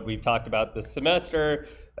given what we've talked about this semester.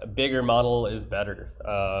 A bigger model is better.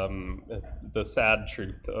 The sad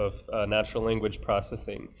truth of natural language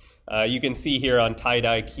processing. You can see here on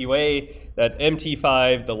tie-dye QA that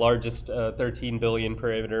MT5, the largest 13 billion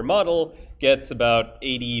parameter model, gets about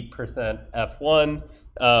 80% F1.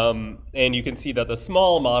 And you can see that the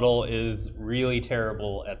small model is really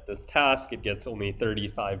terrible at this task. It gets only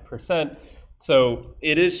 35%. So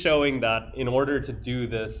it is showing that in order to do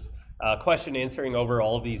this question answering over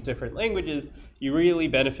all of these different languages, you really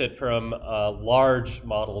benefit from a large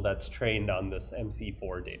model that's trained on this MC4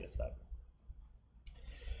 dataset.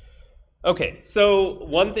 Okay, so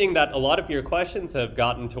one thing that a lot of your questions have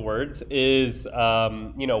gotten towards is,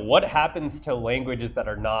 what happens to languages that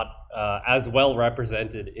are not as well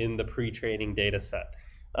represented in the pre-training data set?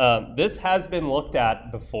 This has been looked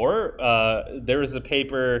at before. There was a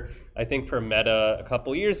paper, I think from Meta a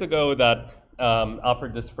couple years ago, that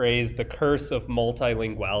offered this phrase, the curse of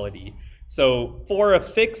multilinguality. So for a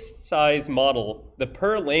fixed size model, the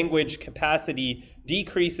per language capacity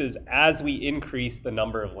decreases as we increase the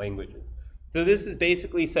number of languages. So this is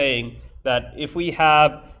basically saying that if we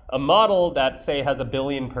have a model that, say, has 1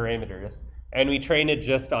 billion parameters, and we train it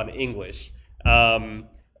just on English,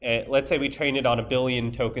 let's say we train it on 1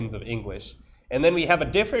 billion tokens of English, and then we have a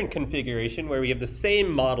different configuration where we have the same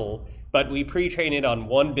model, but we pre-train it on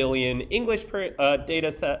 1 billion English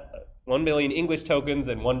data set, 1 billion English tokens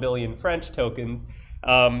and 1 billion French tokens.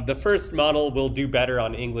 The first model will do better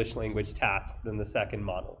on English language tasks than the second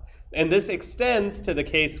model. And this extends to the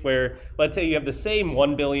case where, let's say you have the same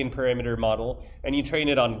 1 billion parameter model and you train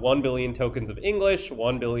it on 1 billion tokens of English,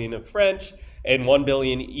 1 billion of French, and 1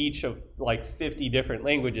 billion each of like 50 different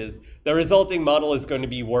languages. The resulting model is going to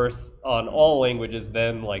be worse on all languages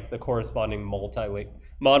than like the corresponding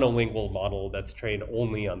monolingual model that's trained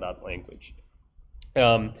only on that language.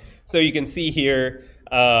 So you can see here,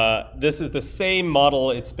 this is the same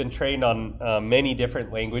model. It's been trained on many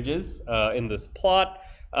different languages in this plot.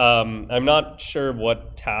 I'm not sure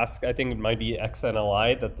what task. I think it might be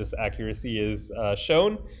XNLI that this accuracy is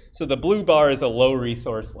shown. So the blue bar is a low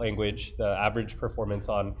resource language, the average performance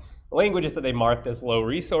on languages that they marked as low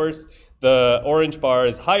resource. The orange bar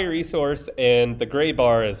is high resource, and the gray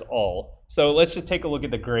bar is all. So let's just take a look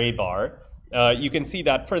at the gray bar. You can see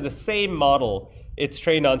that for the same model, it's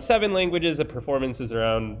trained on 7 languages, the performance is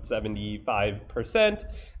around 75%.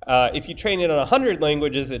 If you train it on 100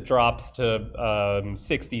 languages, it drops to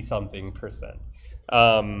 60-something percent.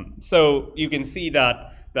 So you can see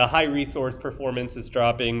that the high resource performance is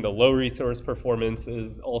dropping, the low resource performance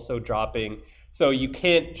is also dropping. So you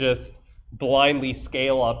can't just blindly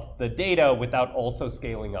scale up the data without also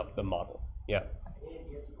scaling up the model. Yeah.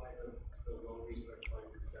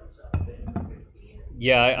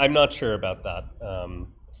 Yeah, I'm not sure about that.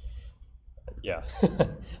 yeah,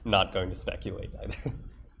 I'm not going to speculate either.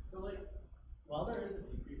 So like, while there is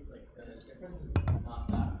a decrease, like the difference is not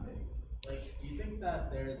that big. Like, do you think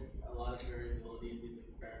that there's a lot of variability in these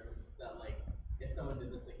experiments that like, if someone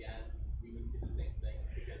did this again, we would see the same thing?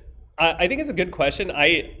 Because I think it's a good question.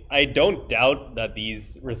 I don't doubt that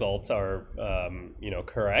these results are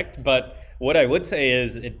correct, but what I would say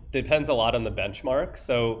is it depends a lot on the benchmark.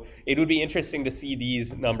 So it would be interesting to see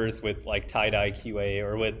these numbers with like tie-dye QA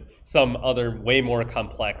or with some other way more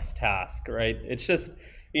complex task, right? It's just,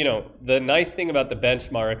 the nice thing about the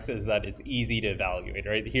benchmarks is that it's easy to evaluate,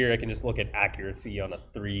 right? Here I can just look at accuracy on a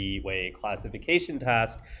 3-way classification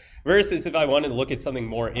task. Versus if I wanted to look at something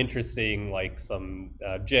more interesting, like some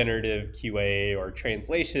generative QA or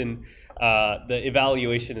translation, the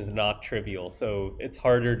evaluation is not trivial. So it's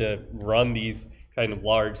harder to run these kind of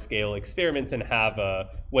large-scale experiments and have a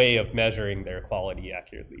way of measuring their quality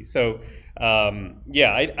accurately. So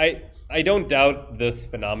I don't doubt this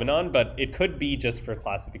phenomenon, but it could be just for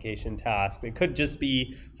classification tasks. It could just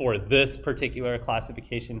be for this particular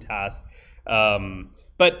classification task.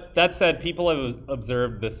 But that said, people have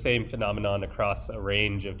observed the same phenomenon across a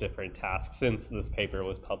range of different tasks since this paper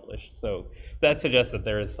was published. So that suggests that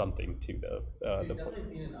there is something to the we've definitely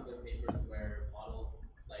seen in other papers where models,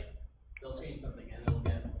 like, they'll change something and it'll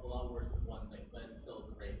get a lot worse with one thing, but it's still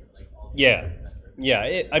great with like all the other metrics.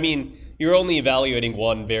 Yeah. I mean, you're only evaluating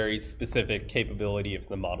one very specific capability of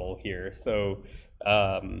the model here. So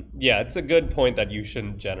it's a good point that you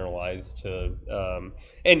shouldn't generalize to,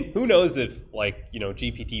 and who knows if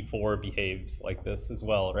GPT-4 behaves like this as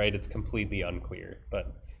well, right? It's completely unclear,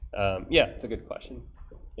 but it's a good question.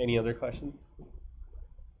 Any other questions?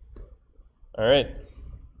 All right.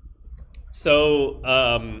 So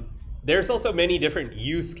there's also many different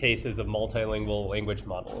use cases of multilingual language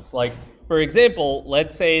models. Like, for example,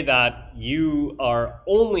 let's say that you are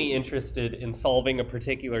only interested in solving a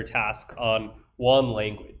particular task on one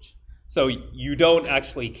language. So you don't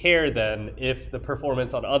actually care then if the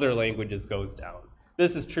performance on other languages goes down.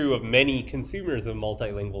 This is true of many consumers of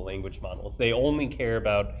multilingual language models. They only care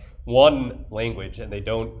about one language and they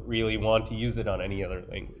don't really want to use it on any other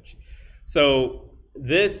language. So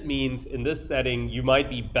this means in this setting, you might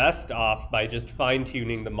be best off by just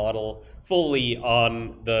fine-tuning the model fully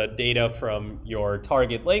on the data from your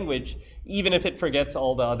target language. Even if it forgets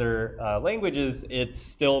all the other languages, it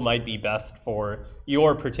still might be best for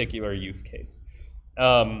your particular use case.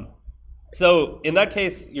 So in that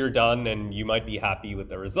case, you're done and you might be happy with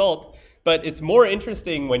the result. But it's more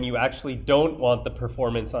interesting when you actually don't want the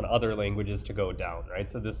performance on other languages to go down, right?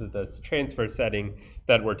 So this is this transfer setting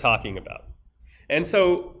that we're talking about. And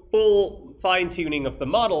so full fine-tuning of the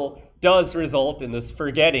model does result in this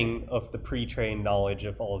forgetting of the pre-trained knowledge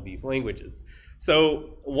of all of these languages.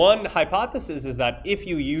 So one hypothesis is that if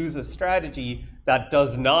you use a strategy that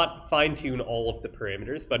does not fine-tune all of the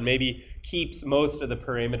parameters, but maybe keeps most of the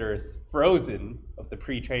parameters frozen of the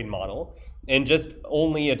pre-trained model and just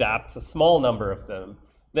only adapts a small number of them,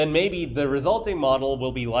 then maybe the resulting model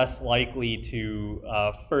will be less likely to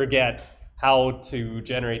forget how to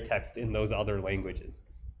generate text in those other languages.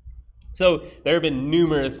 So there have been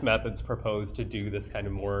numerous methods proposed to do this kind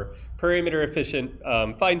of more parameter efficient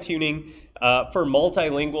fine-tuning. For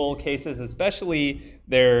multilingual cases especially,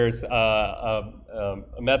 there's a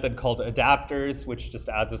method called adaptors, which just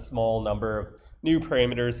adds a small number of new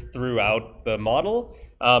parameters throughout the model.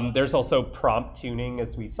 There's also prompt tuning,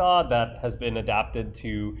 as we saw, that has been adapted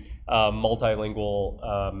to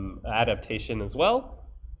multilingual adaptation as well.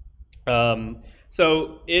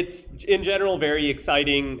 So it's in general very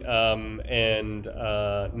exciting, and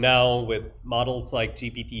now with models like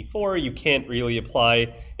GPT-4, you can't really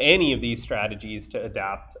apply any of these strategies to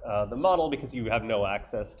adapt the model because you have no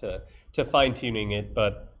access to fine-tuning it,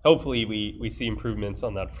 but hopefully we see improvements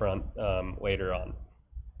on that front later on.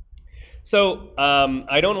 So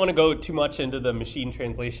I don't want to go too much into the machine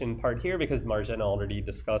translation part here because Marjana already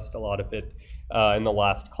discussed a lot of it in the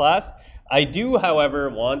last class. I do, however,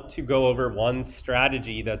 want to go over one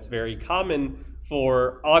strategy that's very common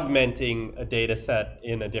for augmenting a data set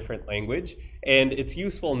in a different language. And it's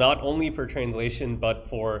useful not only for translation, but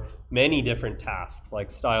for many different tasks like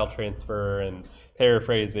style transfer and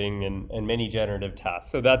paraphrasing and many generative tasks.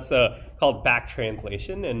 So that's called back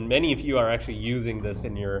translation. And many of you are actually using this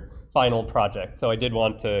in your final project. So I did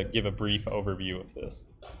want to give a brief overview of this.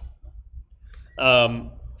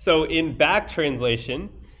 So in back translation,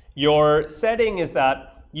 your setting is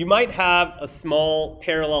that you might have a small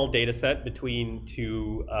parallel data set between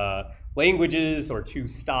two languages or two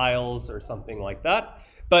styles or something like that,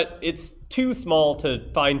 but it's too small to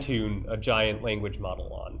fine-tune a giant language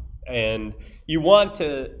model on. And you want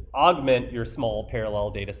to augment your small parallel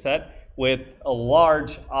data set with a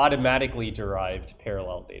large automatically derived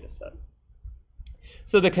parallel data set.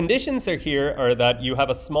 So the conditions are here are that you have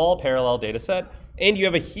a small parallel data set and you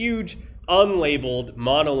have a huge unlabeled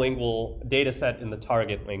monolingual data set in the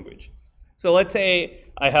target language. So let's say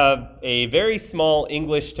I have a very small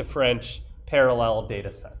English to French parallel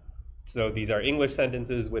data set. So these are English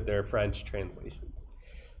sentences with their French translations.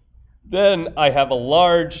 Then I have a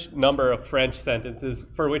large number of French sentences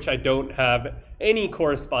for which I don't have any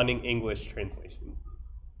corresponding English translation.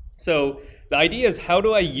 So the idea is, how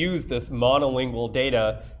do I use this monolingual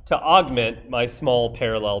data to augment my small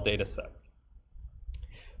parallel data set?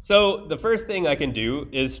 So the first thing I can do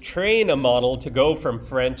is train a model to go from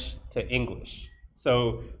French to English.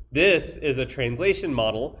 So this is a translation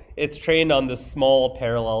model. It's trained on this small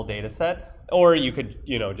parallel data set, or you could,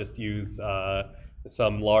 just use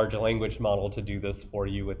some large language model to do this for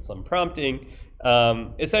you with some prompting.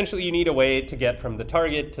 Essentially, you need a way to get from the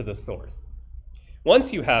target to the source.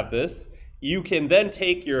 Once you have this, you can then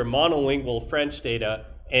take your monolingual French data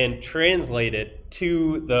and translate it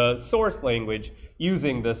to the source language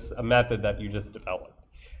using this method that you just developed.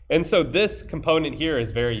 And so this component here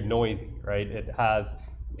is very noisy, right? It has,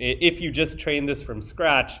 if you just train this from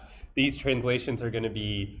scratch, these translations are going to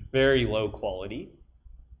be very low quality.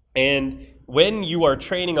 And when you are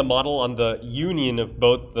training a model on the union of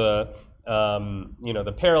both the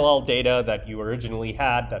the parallel data that you originally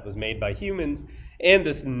had that was made by humans and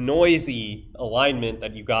this noisy alignment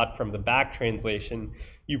that you got from the back translation,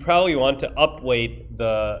 you probably want to upweight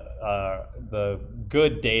the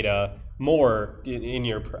good data more in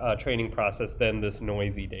your training process than this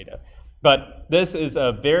noisy data. But this is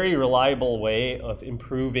a very reliable way of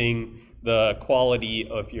improving the quality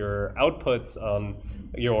of your outputs on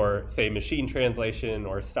your, say, machine translation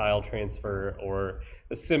or style transfer or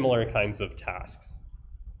similar kinds of tasks.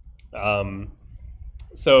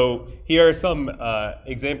 So here are some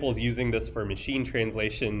examples using this for machine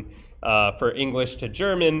translation. For English to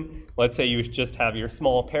German, let's say you just have your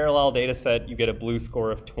small parallel data set, you get a blue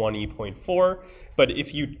score of 20.4. But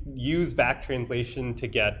if you use back translation to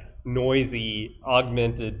get noisy,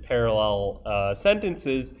 augmented parallel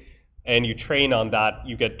sentences, and you train on that,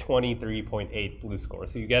 you get 23.8 blue score.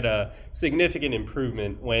 So you get a significant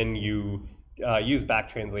improvement when you use back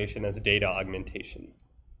translation as a data augmentation.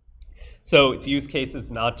 So its use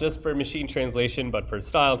cases not just for machine translation, but for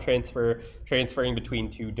style transfer, transferring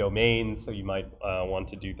between two domains, so you might want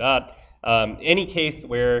to do that. Any case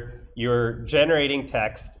where you're generating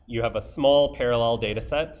text, you have a small parallel data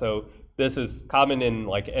set. So this is common in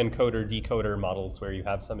like encoder-decoder models where you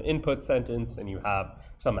have some input sentence and you have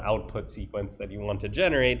some output sequence that you want to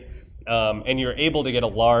generate. And you're able to get a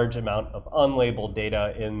large amount of unlabeled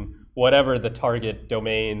data in whatever the target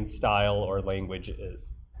domain, style, or language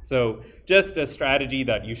is. So just a strategy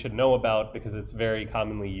that you should know about because it's very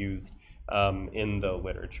commonly used in the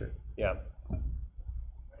literature. Yeah.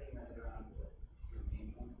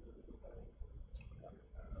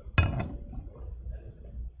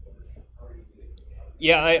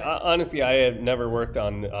 Yeah, honestly, I have never worked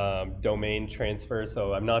on domain transfer,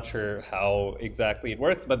 so I'm not sure how exactly it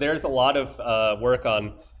works, but there's a lot of work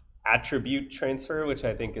on attribute transfer, which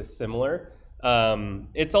I think is similar.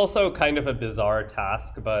 It's also kind of a bizarre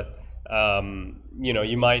task, but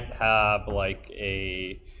you might have like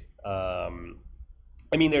a,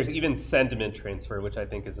 I mean, there's even sentiment transfer, which I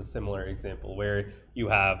think is a similar example, where you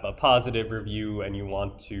have a positive review and you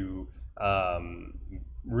want to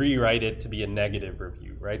rewrite it to be a negative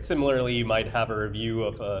review, right? Similarly, you might have a review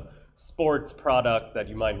of a sports product that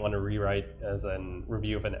you might want to rewrite as a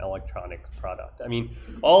review of an electronic product. I mean,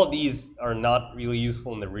 all of these are not really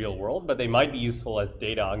useful in the real world, but they might be useful as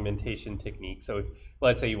data augmentation techniques. So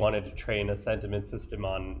let's say you wanted to train a sentiment system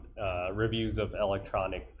on reviews of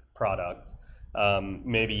electronic products.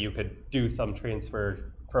 Maybe you could do some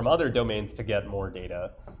transfer from other domains to get more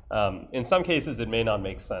data. In some cases, it may not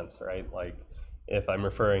make sense, right? Like if I'm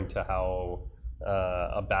referring to how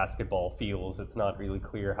a basketball feels, it's not really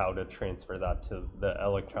clear how to transfer that to the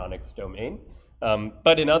electronics domain.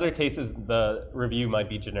 But in other cases, the review might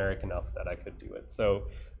be generic enough that I could do it. So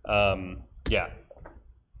yeah.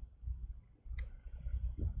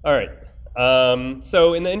 All right.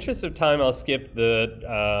 So in the interest of time, I'll skip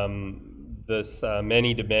the this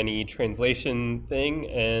many-to-many translation thing,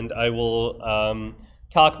 and I will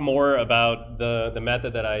talk more about the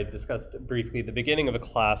method that I discussed briefly at the beginning of a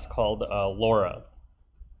class called LoRa.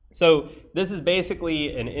 So this is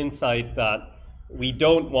basically an insight that we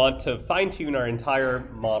don't want to fine-tune our entire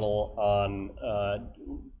model on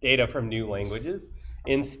data from new languages.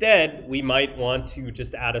 Instead, we might want to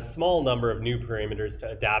just add a small number of new parameters to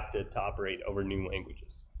adapt it to operate over new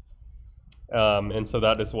languages. And so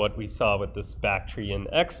that is what we saw with this Bactrian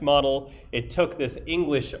X model. It took this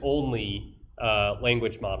English-only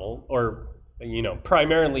language model, or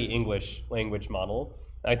primarily English language model.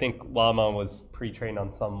 I think Llama was pre-trained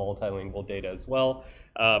on some multilingual data as well.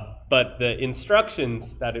 But the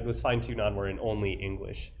instructions that it was fine-tuned on were in only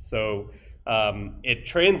English. So it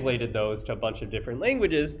translated those to a bunch of different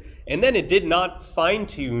languages, and then it did not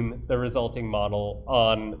fine-tune the resulting model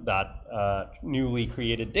on that newly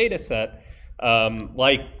created data set,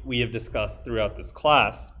 like we have discussed throughout this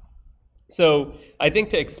class. So I think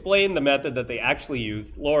to explain the method that they actually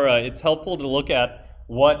used, LoRa, it's helpful to look at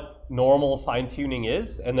what normal fine-tuning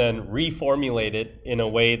is and then reformulate it in a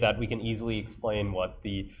way that we can easily explain what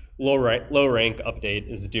the low rank update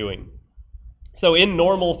is doing. So in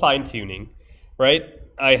normal fine-tuning, right,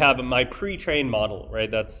 I have my pre-trained model, right?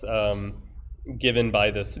 That's given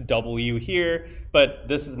by this W here, but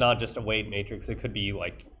this is not just a weight matrix. It could be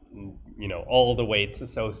like, all the weights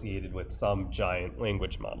associated with some giant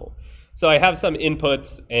language model. So I have some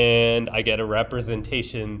inputs and I get a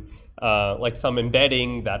representation, like some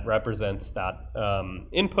embedding that represents that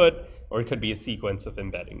input, or it could be a sequence of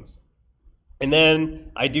embeddings. And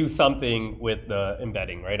then I do something with the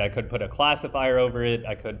embedding, right? I could put a classifier over it.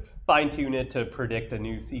 I could fine-tune it to predict a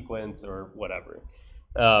new sequence or whatever.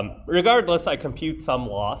 Regardless, I compute some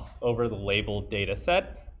loss over the labeled data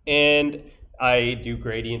set, and I do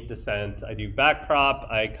gradient descent. I do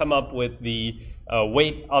backprop. I come up with the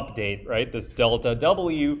weight update, right? This delta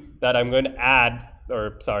W that I'm going to add,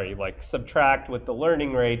 or sorry, like subtract with the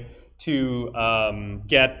learning rate to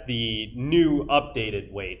get the new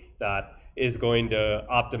updated weight that is going to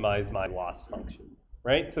optimize my loss function,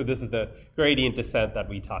 right? So this is the gradient descent that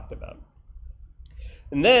we talked about.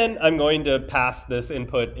 And then I'm going to pass this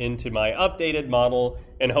input into my updated model,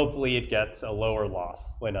 and hopefully it gets a lower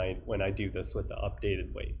loss when I do this with the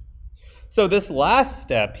updated weight. So this last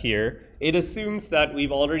step here, it assumes that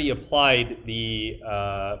we've already applied the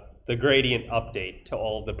gradient update to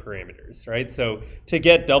all of the parameters, right? So to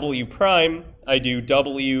get W prime, I do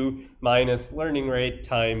W minus learning rate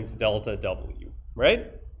times delta W,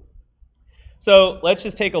 right? So let's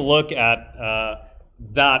just take a look at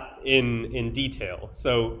that in detail.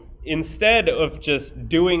 So instead of just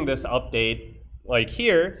doing this update like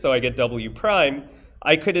here, so I get W prime,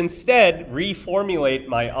 I could instead reformulate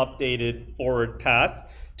my updated forward paths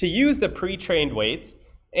to use the pre-trained weights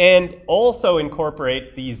and also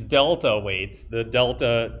incorporate these delta weights, the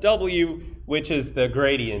delta W, which is the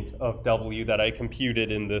gradient of W that I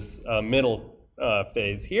computed in this middle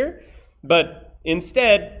phase here. But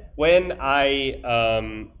instead, when I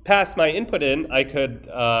pass my input in, I could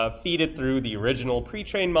feed it through the original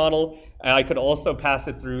pre-trained model. I could also pass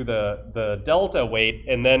it through the delta weight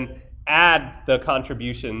and then add the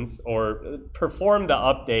contributions or perform the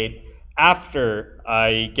update after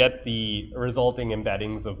I get the resulting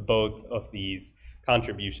embeddings of both of these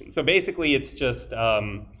contributions. So basically, it's just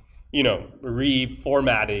reformatting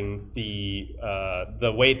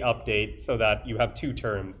the weight update so that you have two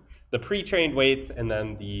terms: the pre-trained weights and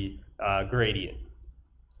then the gradient.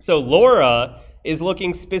 So LoRa is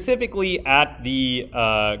looking specifically at the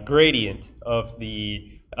gradient of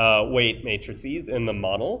the weight matrices in the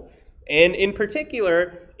model. And in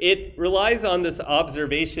particular, it relies on this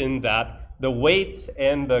observation that the weights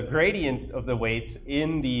and the gradient of the weights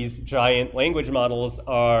in these giant language models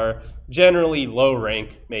are generally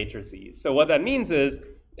low-rank matrices. So what that means is,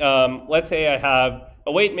 let's say I have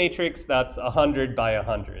a weight matrix that's 100 by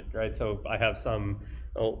 100, right? So I have some,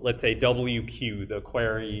 let's say WQ, the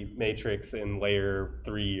query matrix in layer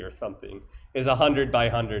 3 or something, is 100 by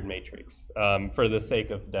 100 matrix for the sake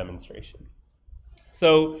of demonstration.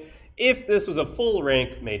 So if this was a full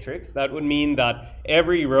rank matrix, that would mean that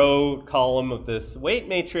every row column of this weight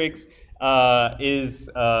matrix it's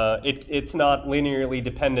not linearly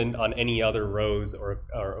dependent on any other rows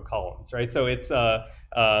or columns, right? So it's there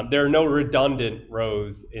are no redundant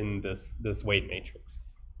rows in this weight matrix.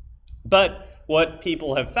 But what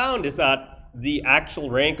people have found is that the actual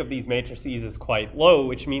rank of these matrices is quite low,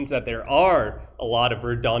 which means that there are a lot of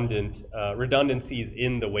redundancies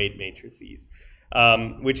in the weight matrices.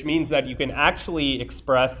 Which means that you can actually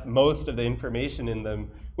express most of the information in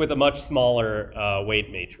them with a much smaller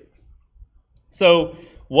weight matrix. So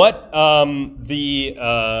what the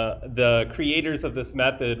creators of this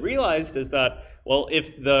method realized is that, well,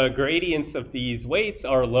 if the gradients of these weights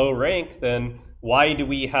are low rank, then why do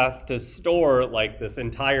we have to store like this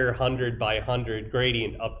entire 100 by 100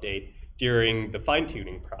 gradient update during the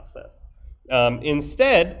fine-tuning process?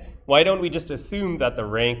 Instead, why don't we just assume that the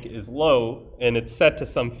rank is low and it's set to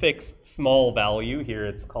some fixed small value, here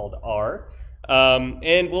it's called R,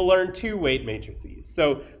 and we'll learn two weight matrices.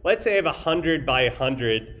 So let's say I have a 100 by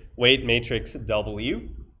 100 weight matrix W.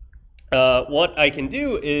 What I can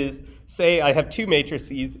do is say I have two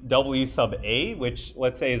matrices, W sub A, which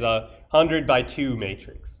let's say is a 100 by 2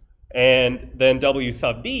 matrix, and then W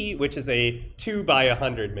sub B, which is a 2 by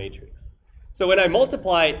 100 matrix. So when I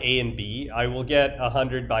multiply A and B, I will get a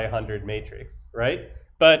 100 by 100 matrix, right?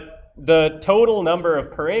 But the total number of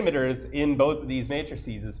parameters in both of these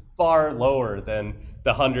matrices is far lower than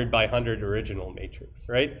the 100 by 100 original matrix,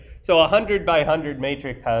 right? So a 100 by 100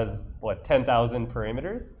 matrix has, what, 10,000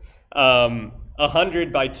 parameters? A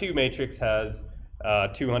 100 by 2 matrix has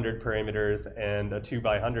 200 parameters, and a 2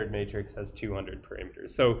 by 100 matrix has 200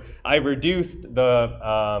 parameters. So I reduced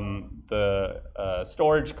the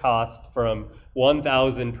storage cost from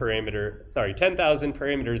 10,000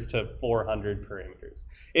 parameters to 400 parameters,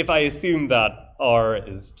 if I assume that R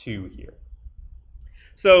is 2 here.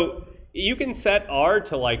 So you can set R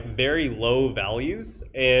to like very low values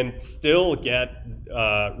and still get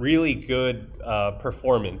really good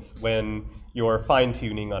performance when you're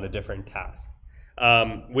fine-tuning on a different task.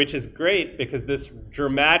 Which is great because this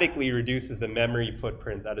dramatically reduces the memory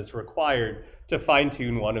footprint that is required to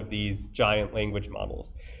fine-tune one of these giant language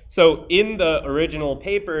models. So in the original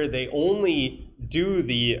paper, they only do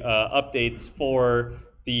the updates for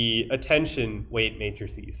the attention weight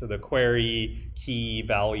matrices, so the query, key,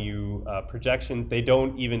 value projections. They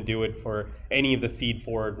don't even do it for any of the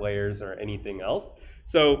feed-forward layers or anything else.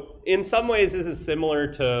 So in some ways, this is similar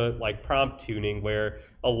to like prompt tuning, where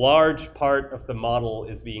a large part of the model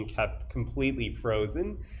is being kept completely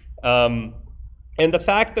frozen. And the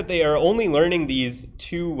fact that they are only learning these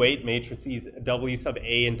two weight matrices, W sub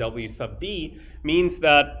A and W sub B, means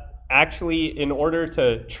that actually in order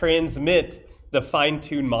to transmit the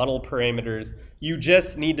fine-tuned model parameters, you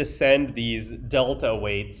just need to send these delta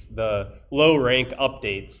weights, the low rank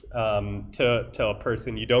updates, to a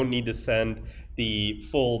person. You don't need to send the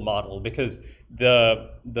full model, because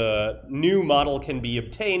the new model can be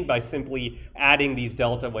obtained by simply adding these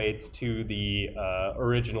delta weights to the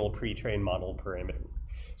original pre-trained model parameters.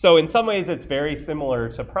 So in some ways, it's very similar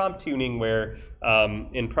to prompt tuning, where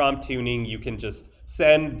in prompt tuning, you can just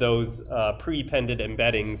send those pre-pended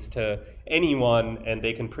embeddings to anyone, and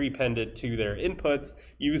they can pre-pend it to their inputs,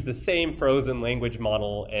 use the same frozen language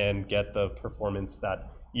model, and get the performance that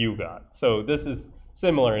you got. So this is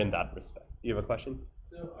similar in that respect. Do you have a question?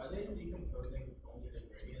 So are they decomposing only the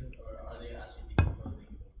gradients, or are they actually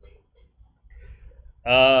decomposing weight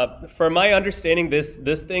weights? From my understanding,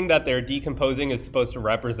 this thing that they're decomposing is supposed to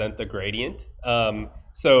represent the gradient.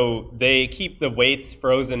 So they keep the weights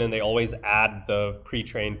frozen, and they always add the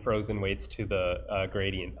pre-trained frozen weights to the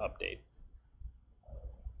gradient update.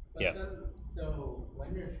 But Yeah. Then, so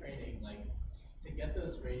when you're training, like to get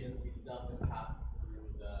those gradients, you still have to pass through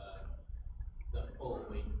the full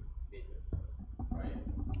weight matrix, right?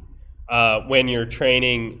 When you're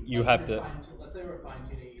training, you have to. Let's say we're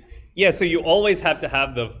fine-tuning using. Yeah, so you always have to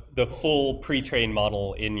have the full pre-trained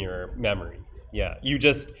model in your memory. Yeah, you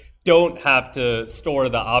just don't have to store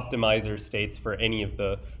the optimizer states for any of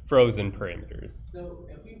the frozen parameters. So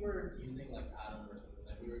if we were using like Atom or something,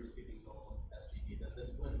 like we were just using normal SGD, then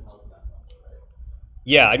this wouldn't help that much, right?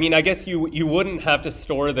 Yeah, I mean, I guess you wouldn't have to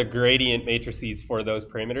store the gradient matrices for those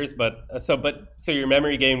parameters, but so your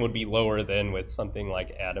memory gain would be lower than with something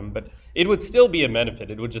like Atom, but it would still be a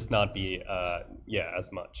benefit. It would just not be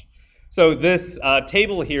as much. So this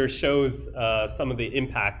table here shows some of the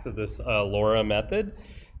impacts of this LoRa method.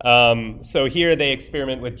 So here they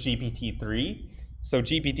experiment with GPT-3. So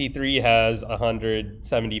GPT-3 has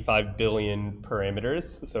 175 billion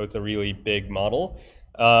parameters, so it's a really big model.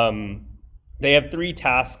 They have 3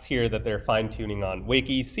 tasks here that they're fine-tuning on: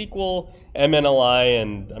 Wiki, SQL, MNLI,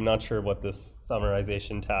 and I'm not sure what this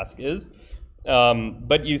summarization task is.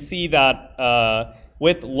 But you see that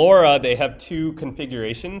with LoRa, they have 2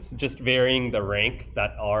 configurations, just varying the rank,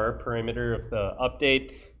 that R parameter of the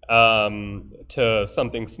update, to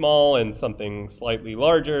something small and something slightly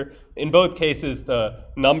larger. In both cases, the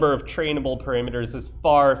number of trainable parameters is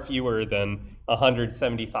far fewer than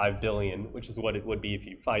 175 billion, which is what it would be if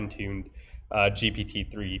you fine-tuned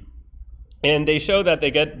GPT-3. And they show that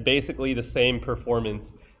they get basically the same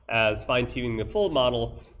performance as fine-tuning the full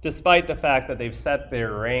model, despite the fact that they've set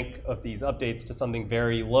their rank of these updates to something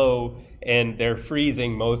very low, and they're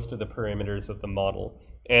freezing most of the parameters of the model.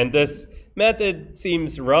 And this method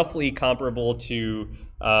seems roughly comparable to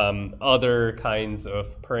other kinds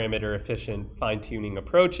of parameter-efficient fine-tuning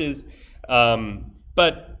approaches.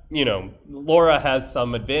 But you know, LoRa has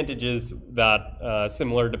some advantages that,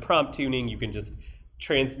 similar to prompt tuning, you can just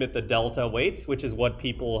transmit the delta weights, which is what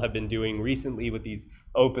people have been doing recently with these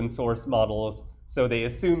open source models. So they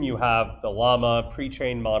assume you have the llama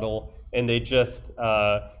pre-trained model, and they just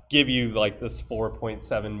give you like this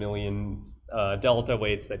 4.7 million delta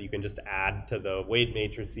weights that you can just add to the weight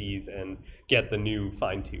matrices and get the new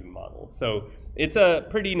fine-tuned model. So it's a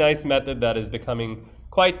pretty nice method that is becoming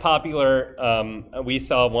quite popular. We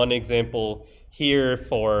saw one example here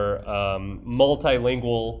for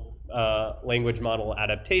multilingual language model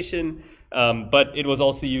adaptation, but it was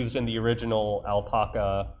also used in the original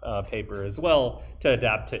alpaca paper as well to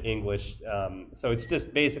adapt to English. So it's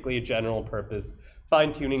just basically a general purpose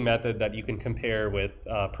fine-tuning method that you can compare with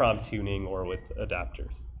prompt tuning or with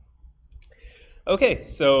adapters. Okay,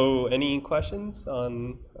 so any questions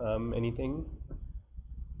on anything?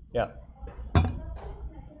 Yeah.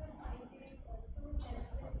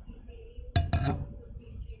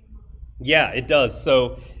 Yeah, it does.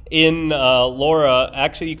 So in LoRa,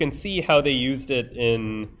 actually you can see how they used it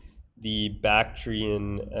in the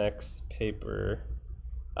Bactrian X paper.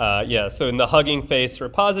 Yeah, so in the Hugging Face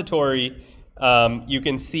repository, you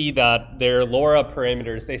can see that their LoRa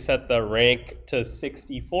parameters, they set the rank to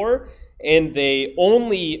 64, and they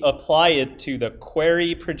only apply it to the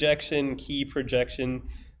query projection, key projection,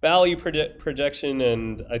 value projection,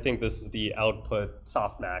 and I think this is the output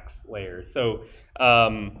softmax layer. So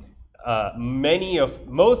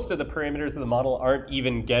most of the parameters of the model aren't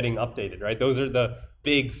even getting updated, right? Those are the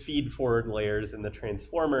big feed forward layers in the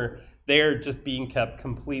transformer. They're just being kept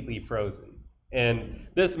completely frozen. And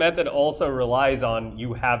this method also relies on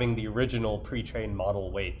you having the original pre-trained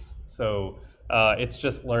model weights. So it's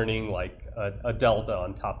just learning like a delta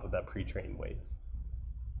on top of that pre-trained weights.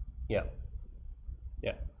 Yeah.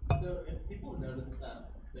 Yeah. So if people notice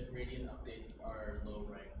that the gradient updates are low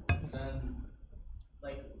rank, then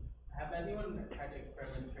like have anyone tried to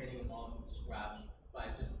experiment training a model from scratch by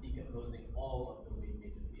just decomposing all of the weight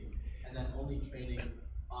matrices and then only training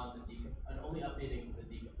on the and only updating the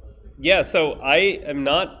decomposing? Yeah, so I am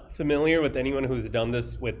not familiar with anyone who's done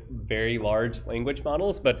this with very large language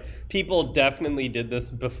models, but people definitely did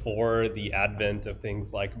this before the advent of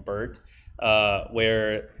things like BERT,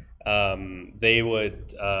 where they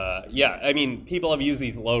would, yeah, I mean, people have used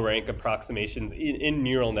these low rank approximations in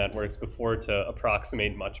neural networks before to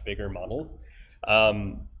approximate much bigger models.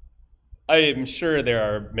 I am sure there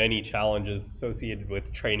are many challenges associated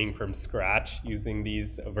with training from scratch using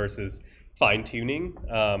these versus fine-tuning.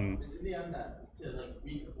 In the end, that to like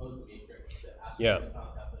recompose the matrix to actually Yeah. get a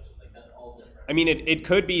final calculation, like that's all different. I mean, it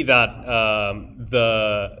could be that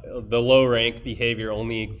the low rank behavior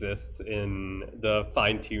only exists in the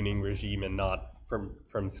fine-tuning regime and not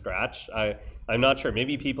from scratch. I'm not sure.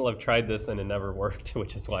 Maybe people have tried this and it never worked,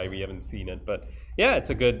 which is why we haven't seen it. But yeah, it's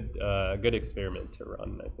a good good experiment to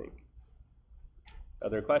run, I think.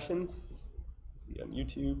 Other questions? See on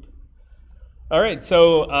YouTube. All right,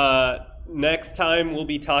 so next time we'll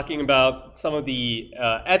be talking about some of the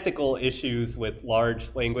ethical issues with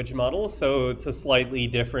large language models. So it's a slightly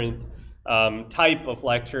different type of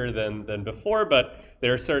lecture than before, but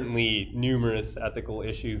there are certainly numerous ethical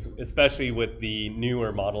issues, especially with the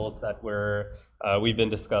newer models that we've been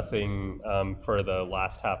discussing for the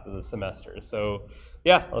last half of the semester. So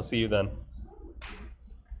yeah, I'll see you then.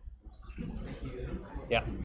 Yeah.